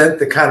doesn't present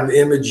the kind of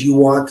image you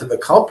want to the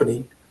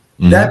company,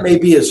 that may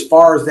be as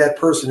far as that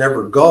person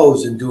ever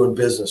goes in doing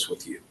business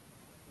with you.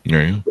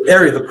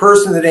 The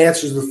person that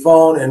answers the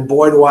phone, and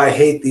boy, do I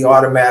hate the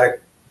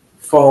automatic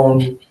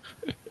phone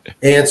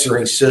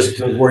answering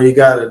system where you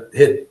got to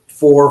hit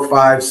 4,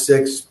 5,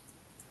 6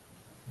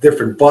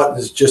 different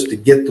buttons just to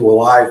get to a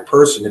live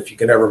person if you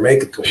can ever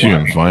make it to one.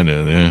 You can find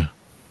it,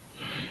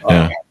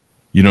 yeah.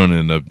 You don't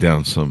end up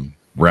down some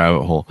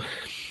rabbit hole.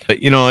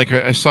 Like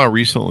I saw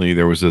recently,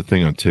 there was a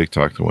thing on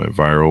TikTok that went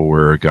viral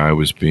where a guy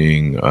was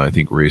being, I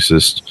think,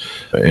 racist,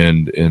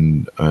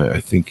 and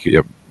I think,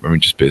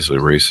 just basically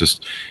racist.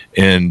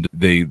 And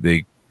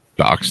they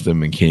doxed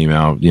him and came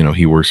out,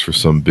 he works for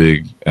some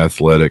big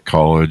athletic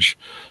college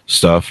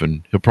stuff,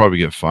 and he'll probably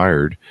get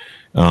fired.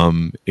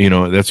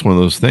 That's one of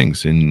those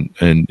things, and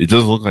it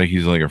doesn't look like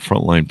he's like a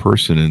frontline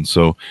person, and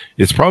so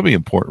it's probably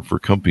important for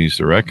companies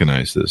to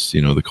recognize this.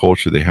 The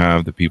culture they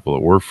have, the people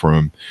that work for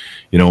them.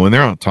 When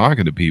they're out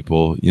talking to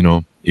people,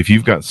 if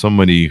you've got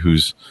somebody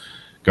who's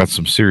got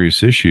some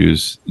serious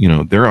issues,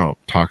 they're out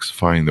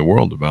toxifying the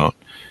world about.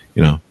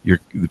 The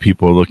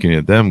people are looking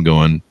at them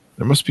going,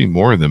 there must be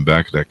more of them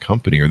back at that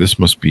company, or this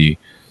must be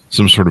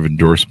some sort of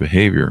endorsed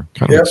behavior.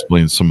 Kind of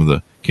explains some of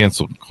the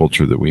cancel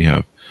culture that we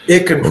have.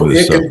 It can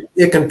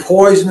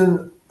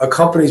poison a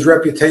company's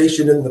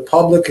reputation in the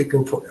public. It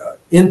can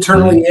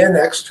internally and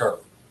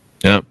externally.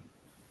 Yeah.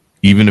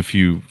 Even if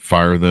you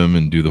fire them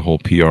and do the whole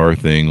PR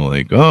thing,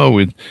 like,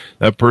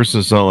 that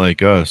person's not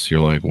like us. You're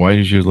like, why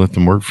did you let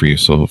them work for you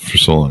for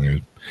so long?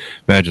 I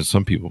imagine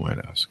some people might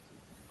ask.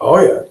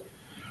 Oh yeah.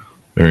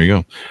 There you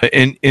go.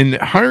 And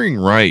hiring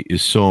right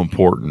is so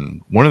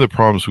important. One of the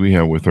problems we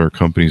had with our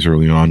companies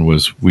early on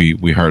was we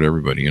hired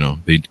everybody.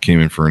 They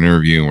came in for an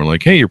interview and we're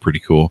like, hey, you're pretty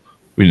cool.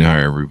 We didn't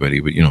hire everybody,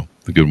 but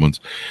the good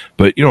ones.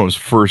 But it was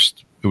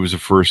a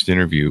first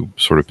interview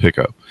sort of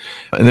pickup,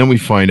 and then we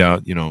find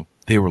out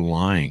they were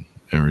lying,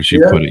 or as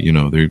you put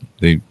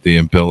it, they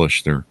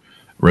embellished their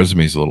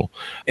resumes a little,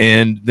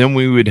 and then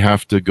we would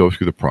have to go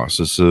through the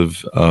process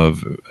of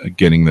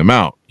getting them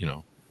out.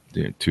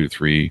 2 to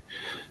 3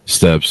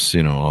 steps,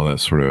 all that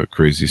sort of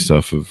crazy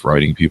stuff of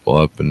writing people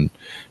up and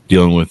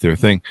dealing with their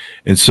thing.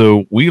 And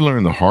so we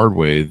learned the hard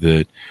way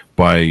that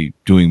by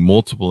doing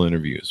multiple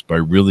interviews, by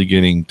really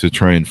getting to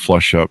try and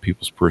flush out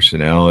people's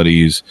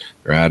personalities,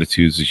 their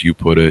attitudes, as you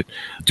put it,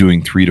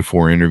 doing 3 to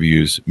 4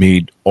 interviews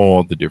made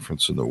all the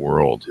difference in the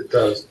world. It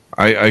does.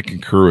 I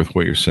concur with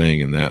what you're saying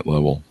in that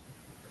level.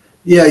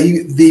 Yeah,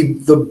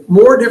 the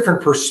more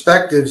different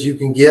perspectives you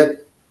can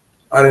get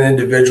on an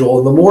individual,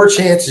 and the more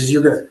chances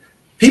you're going to.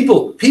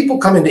 People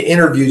come into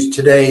interviews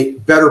today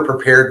better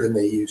prepared than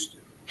they used to.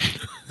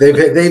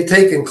 They've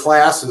taken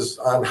classes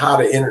on how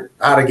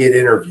to get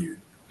interviewed.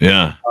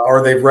 Yeah.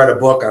 Or they've read a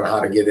book on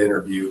how to get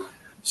interviewed.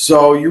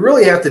 So you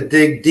really have to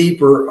dig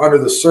deeper under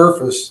the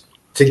surface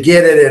to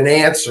get at an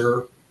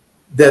answer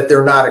that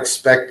they're not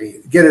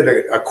expecting. Get at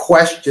a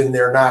question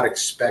they're not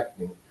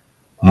expecting.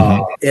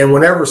 Mm-hmm. And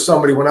when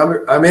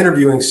I'm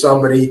interviewing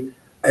somebody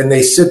and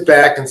they sit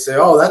back and say,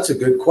 "Oh, that's a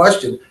good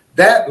question,"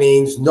 that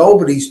means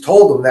nobody's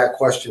told them that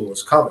question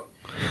was coming.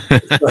 I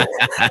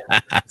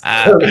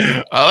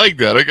like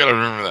that. I got to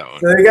remember that one.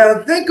 So they got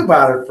to think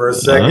about it for a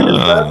second. It's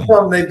not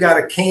something they've got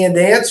a canned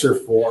answer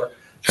for.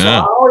 So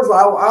I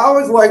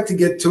always like to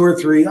get 2 or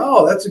 3.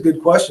 Oh, that's a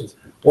good question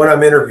when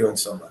I'm interviewing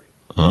somebody.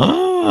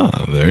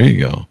 There you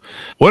go.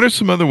 What are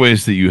some other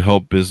ways that you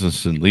help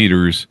business and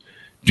leaders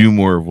do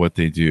more of what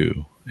they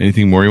do?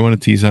 Anything more you want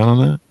to tease out on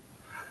that?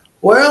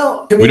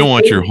 Well, we don't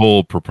want your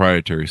whole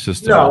proprietary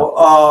system.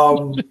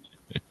 No,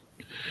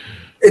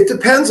 it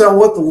depends on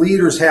what the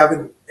leaders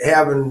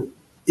having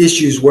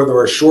issues where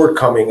they're a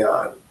shortcoming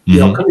on.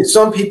 Mm-hmm.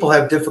 Some people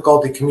have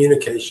difficulty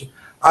communication.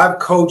 I've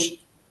coached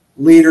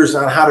leaders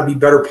on how to be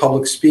better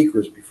public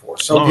speakers before.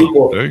 Some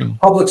people,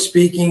 public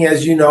speaking,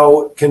 as you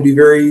know, can be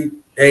very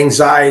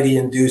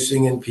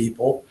anxiety-inducing in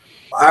people.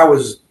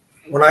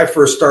 When I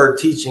first started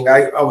teaching,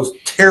 I was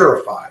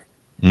terrified.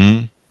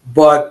 Mm-hmm.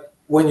 But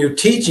when you're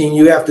teaching,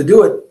 you have to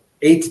do it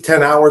 8 to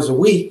 10 hours a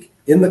week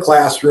in the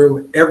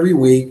classroom every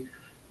week.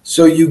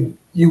 So you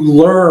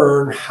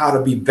learn how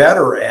to be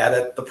better at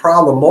it. The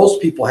problem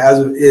most people have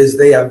is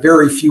they have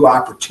very few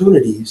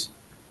opportunities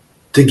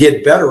to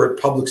get better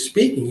at public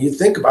speaking. You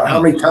think about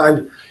how many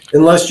times,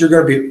 unless you're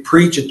going to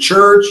preach at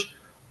church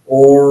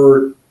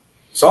or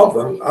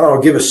something, I don't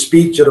know, give a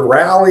speech at a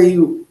rally,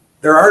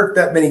 there aren't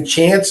that many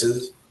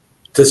chances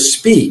to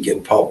speak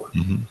in public.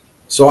 Mm-hmm.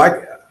 So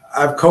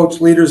I've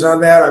coached leaders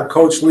on that. I've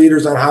coached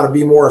leaders on how to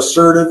be more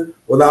assertive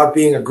without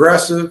being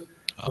aggressive.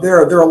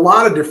 There are a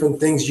lot of different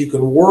things you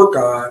can work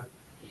on,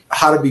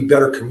 how to be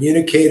better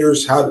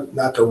communicators, how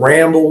not to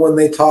ramble when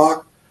they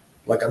talk,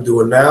 like I'm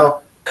doing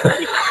now.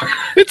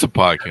 It's a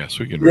podcast.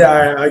 We can.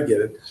 Yeah, I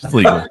get it. It's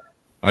legal.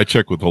 I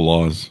check with the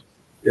laws.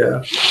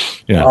 Yeah.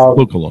 Yeah,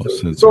 local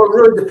laws. So it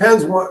really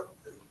depends.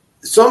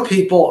 Some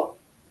people,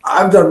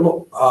 I've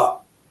done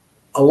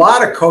a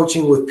lot of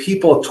coaching with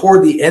people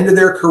toward the end of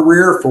their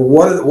career for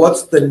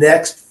what's the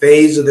next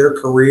phase of their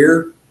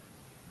career,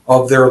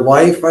 of their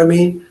life. I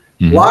mean,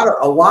 mm-hmm.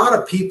 a lot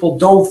of people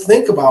don't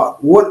think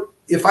about what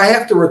if I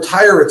have to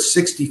retire at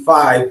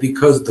 65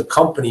 because the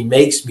company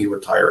makes me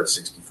retire at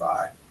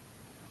 65.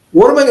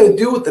 What am I going to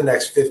do with the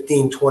next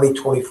 15, 20,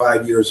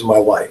 25 years of my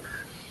life?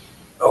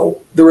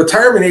 Oh, the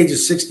retirement age of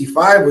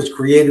 65 was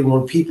created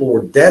when people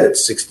were dead at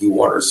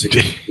 61 or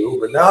 62,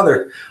 but now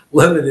they're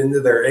living into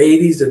their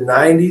 80s and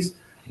 90s.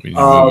 We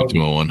move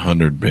to a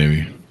 100,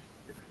 baby.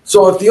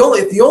 So if the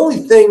only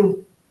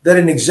thing that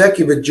an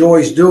executive at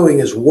Joy is doing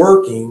is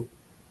working,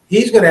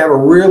 he's going to have a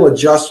real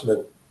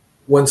adjustment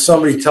when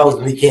somebody tells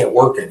him he can't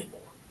work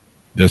anymore.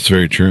 That's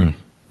very true.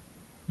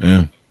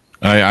 Yeah.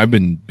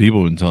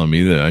 People have been telling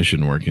me that I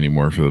shouldn't work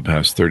anymore for the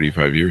past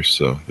 35 years.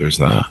 So there's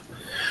that.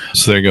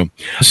 So there you go.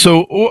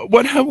 So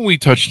what haven't we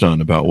touched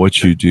on about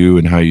what you do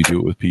and how you do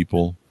it with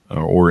people,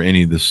 or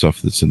any of the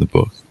stuff that's in the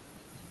book?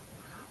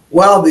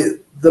 Well,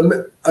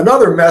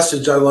 another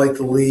message I like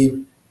to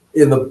leave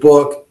in the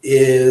book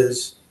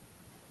is,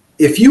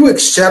 if you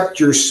accept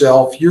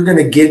yourself, you're going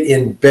to get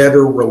in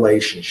better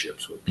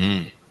relationships with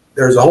people.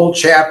 There's a whole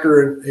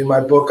chapter in my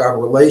book on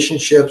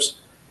relationships,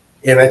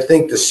 and I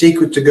think the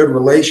secret to good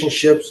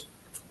relationships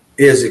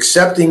is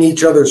accepting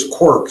each other's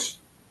quirks.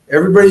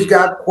 Everybody's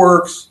got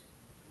quirks,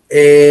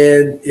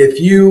 and if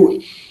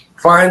you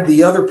find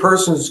the other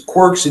person's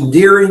quirks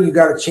endearing, you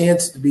got a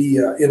chance to be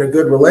in a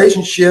good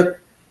relationship.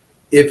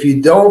 If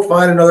you don't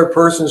find another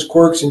person's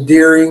quirks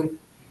endearing,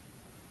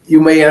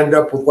 you may end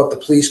up with what the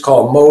police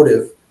call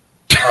motive.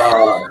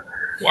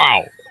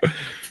 Wow,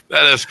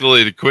 that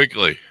escalated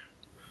quickly.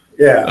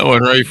 Yeah, that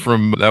went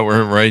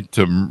right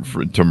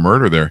to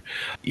murder there.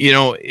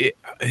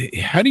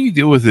 How do you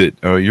deal with it?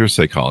 Oh, you're a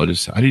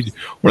psychologist. One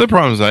of the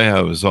problems I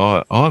have is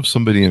I'll have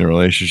somebody in a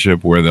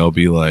relationship where they'll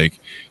be like,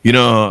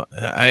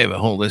 I have a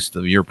whole list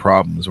of your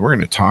problems. We're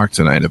going to talk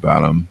tonight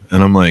about them,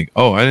 and I'm like,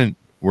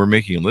 we're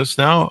making a list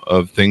now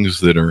of things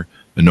that are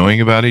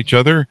annoying about each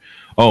other.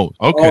 Oh,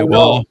 okay,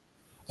 well.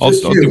 I'll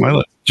do my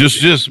list.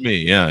 Just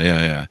me.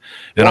 Yeah.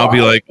 And I'll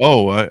be like,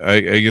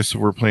 I guess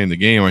if we're playing the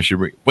game, I should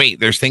wait,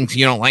 there's things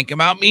you don't like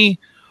about me?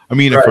 I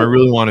mean, if I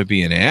really want to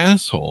be an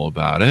asshole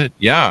about it,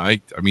 I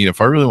mean, if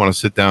I really want to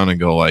sit down and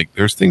go like,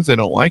 there's things I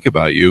don't like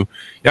about you,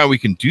 we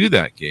can do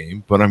that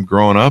game, but I'm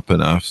growing up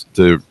enough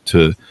to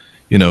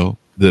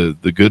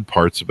the good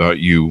parts about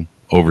you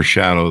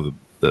overshadow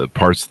the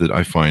parts that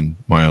I find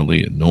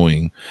mildly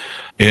annoying.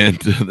 And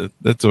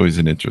that's always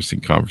an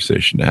interesting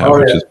conversation to have,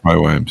 which is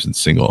probably why I've been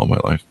single all my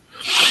life.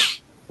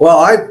 Well,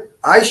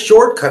 I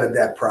shortcutted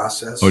that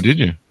process. Oh, did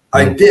you?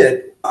 I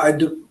did.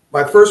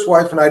 My first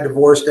wife and I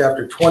divorced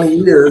after 20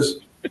 years.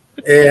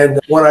 And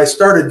when I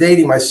started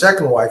dating my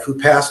second wife, who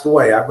passed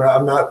away,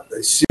 I'm not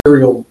a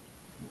serial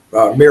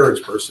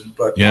marriage person,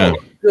 but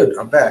good,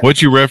 I'm back.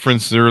 What you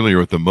referenced earlier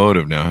with the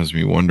motive now has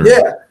me wondering.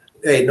 Yeah.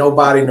 Hey, no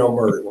body, no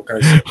murder. What can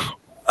I say?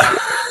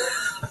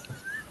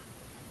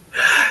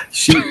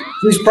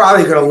 She's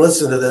probably going to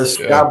listen to this.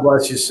 Yeah. God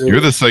bless you, Sue.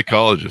 You're the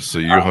psychologist, so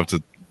you have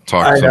to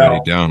talk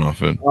somebody down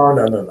off it. Oh,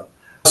 no.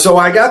 So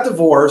I got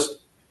divorced.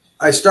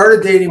 I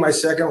started dating my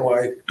second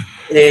wife,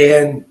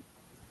 and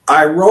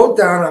I wrote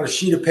down on a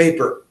sheet of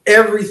paper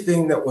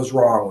everything that was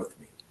wrong with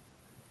me.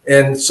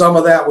 And some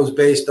of that was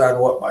based on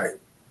what my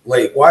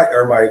late wife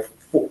or my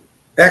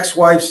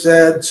ex-wife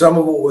said. Some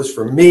of it was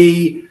for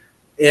me.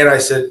 And I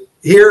said,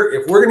 here,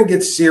 if we're going to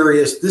get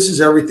serious, this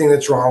is everything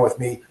that's wrong with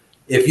me.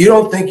 If you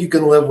don't think you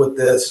can live with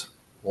this,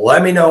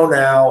 let me know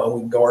now, and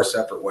we can go our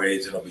separate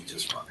ways, and it'll be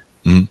just fine.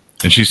 Mm-hmm.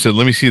 And she said,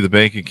 let me see the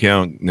bank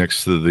account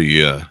next to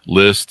the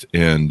list,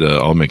 and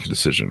I'll make a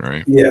decision,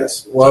 right?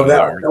 Yes. Well,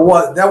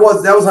 that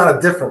was on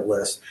a different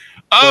list.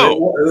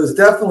 Oh. It was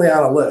definitely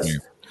on a list.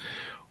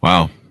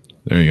 Wow.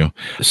 There you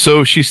go.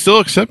 So she still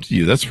accepted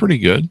you. That's pretty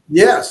good.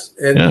 Yes.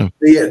 And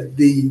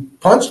the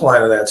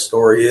punchline of that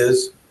story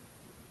is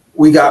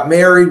we got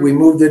married, we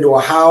moved into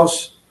a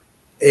house,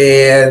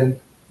 and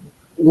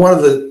one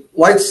of the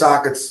light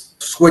sockets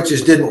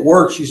switches didn't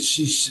work.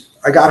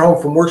 I got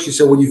home from work. She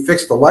said, "Well, you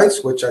fixed the light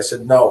switch?" I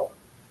said, "No."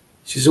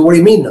 She said, "What do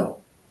you mean, no?"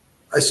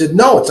 I said,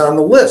 "No, it's on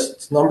the list.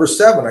 It's number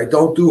 7. I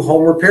don't do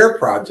home repair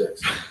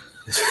projects."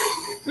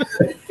 She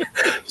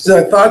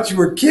said, "I thought you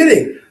were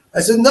kidding."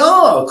 I said,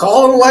 "No,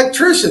 call an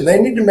electrician. They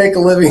need to make a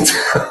living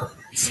too."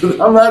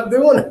 So I'm not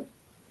doing it.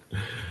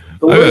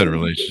 I've had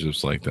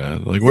relationships like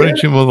that. Like, why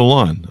didn't you mow the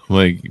lawn?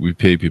 Like, we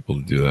pay people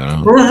to do that.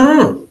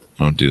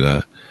 I don't do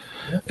that.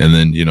 And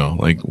then,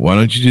 why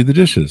don't you do the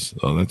dishes?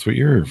 Oh, that's what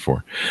you're here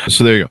for.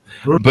 So there you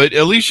go. But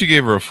at least you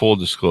gave her a full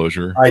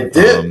disclosure. I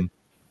did.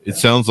 It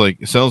sounds like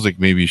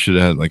maybe you should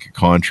have had like a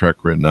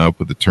contract written up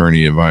with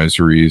attorney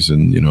advisories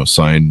and,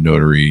 signed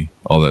notary,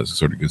 all that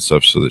sort of good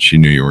stuff, so that she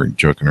knew you weren't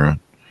joking around.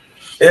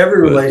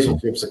 Every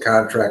relationship's a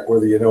contract,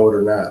 whether you know it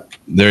or not.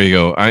 There you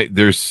go.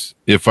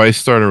 If I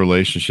start a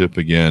relationship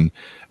again,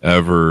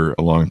 ever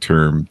long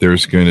term,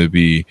 there's going to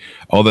be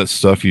all that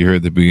stuff you heard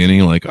at the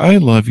beginning, like, I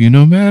love you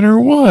no matter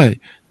what.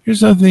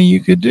 There's nothing you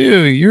could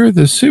do. You're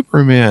the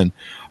Superman.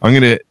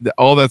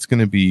 All that's going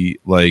to be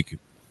like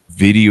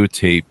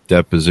videotape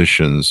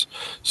depositions,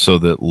 so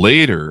that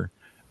later,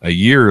 a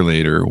year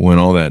later, when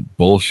all that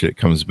bullshit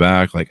comes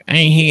back, like, I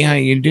hate how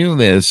you do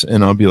this,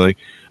 and I'll be like,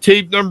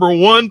 tape number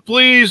 1,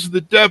 please,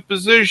 the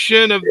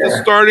deposition of the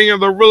starting of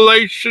the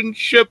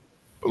relationship.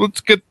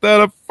 Let's get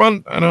that up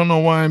front. I don't know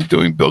why I'm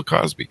doing Bill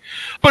Cosby.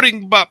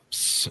 Pudding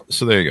Bops.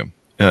 So there you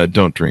go.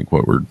 Don't drink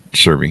what we're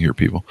serving here,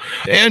 people.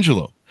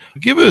 Angelo,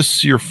 give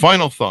us your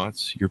final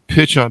thoughts, your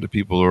pitch out to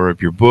people who are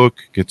of your book,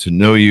 get to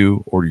know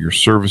you, order your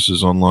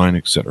services online,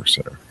 et cetera, et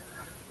cetera.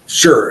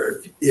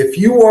 Sure. If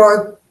you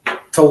want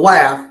to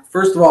laugh,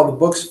 first of all, the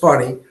book's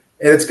funny, and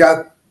it's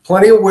got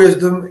plenty of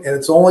wisdom, and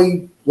it's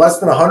only less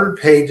than 100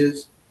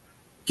 pages.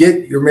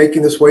 You're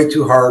making this way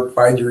too hard.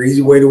 Find your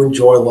easy way to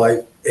enjoy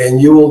life.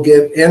 And you will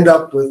end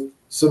up with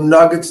some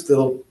nuggets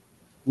that'll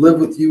live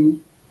with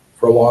you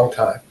for a long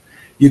time.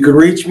 You can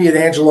reach me at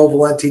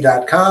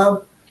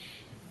angelovalenti.com.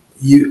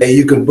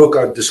 You can book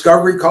a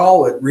discovery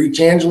call at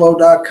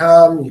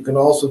reachangelo.com. You can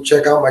also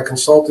check out my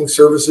consulting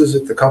services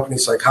at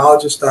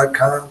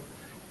thecompanyspsychologist.com.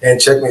 And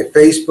check me at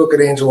Facebook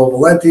at Angelo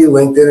Valenti,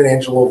 LinkedIn at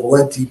Angelo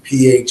Valenti,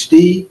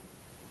 PhD.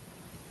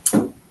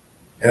 And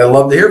I'd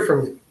love to hear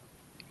from you.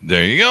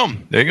 There you go.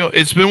 There you go.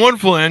 It's been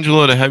wonderful,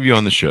 Angelo, to have you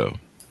on the show.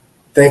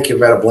 Thank you.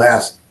 I've had a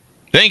blast.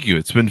 Thank you.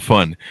 It's been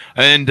fun.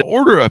 And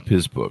order up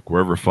his book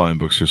wherever fine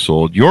books are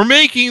sold. You're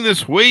making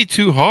this way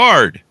too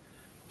hard.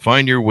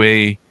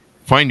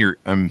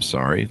 I'm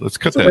sorry. Let's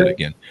cut that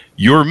again.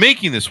 You're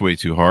making this way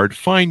too hard.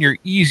 Find your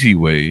easy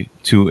way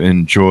to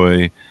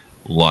enjoy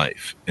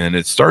life. And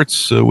it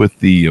starts with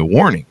the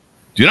warning.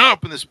 Do not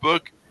open this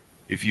book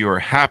if you are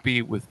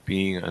happy with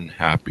being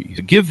unhappy.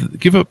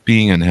 Give up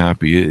being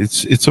unhappy.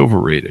 It's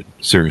overrated.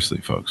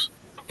 Seriously, folks.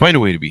 Find a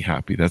way to be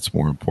happy. That's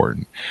more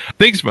important.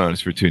 Thanks,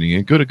 Mounties, for tuning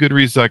in. Go to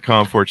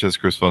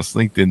goodreads.com/Chris Voss,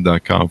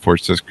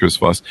 LinkedIn.com/Chris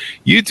Voss,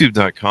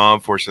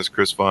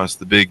 YouTube.com/Chris Voss,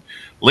 the big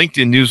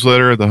LinkedIn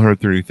newsletter, the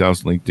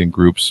 130,000 LinkedIn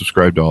groups.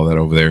 Subscribe to all that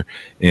over there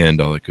and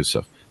all that good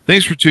stuff.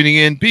 Thanks for tuning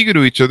in. Be good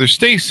to each other.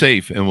 Stay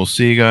safe, and we'll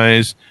see you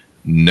guys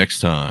next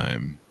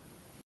time.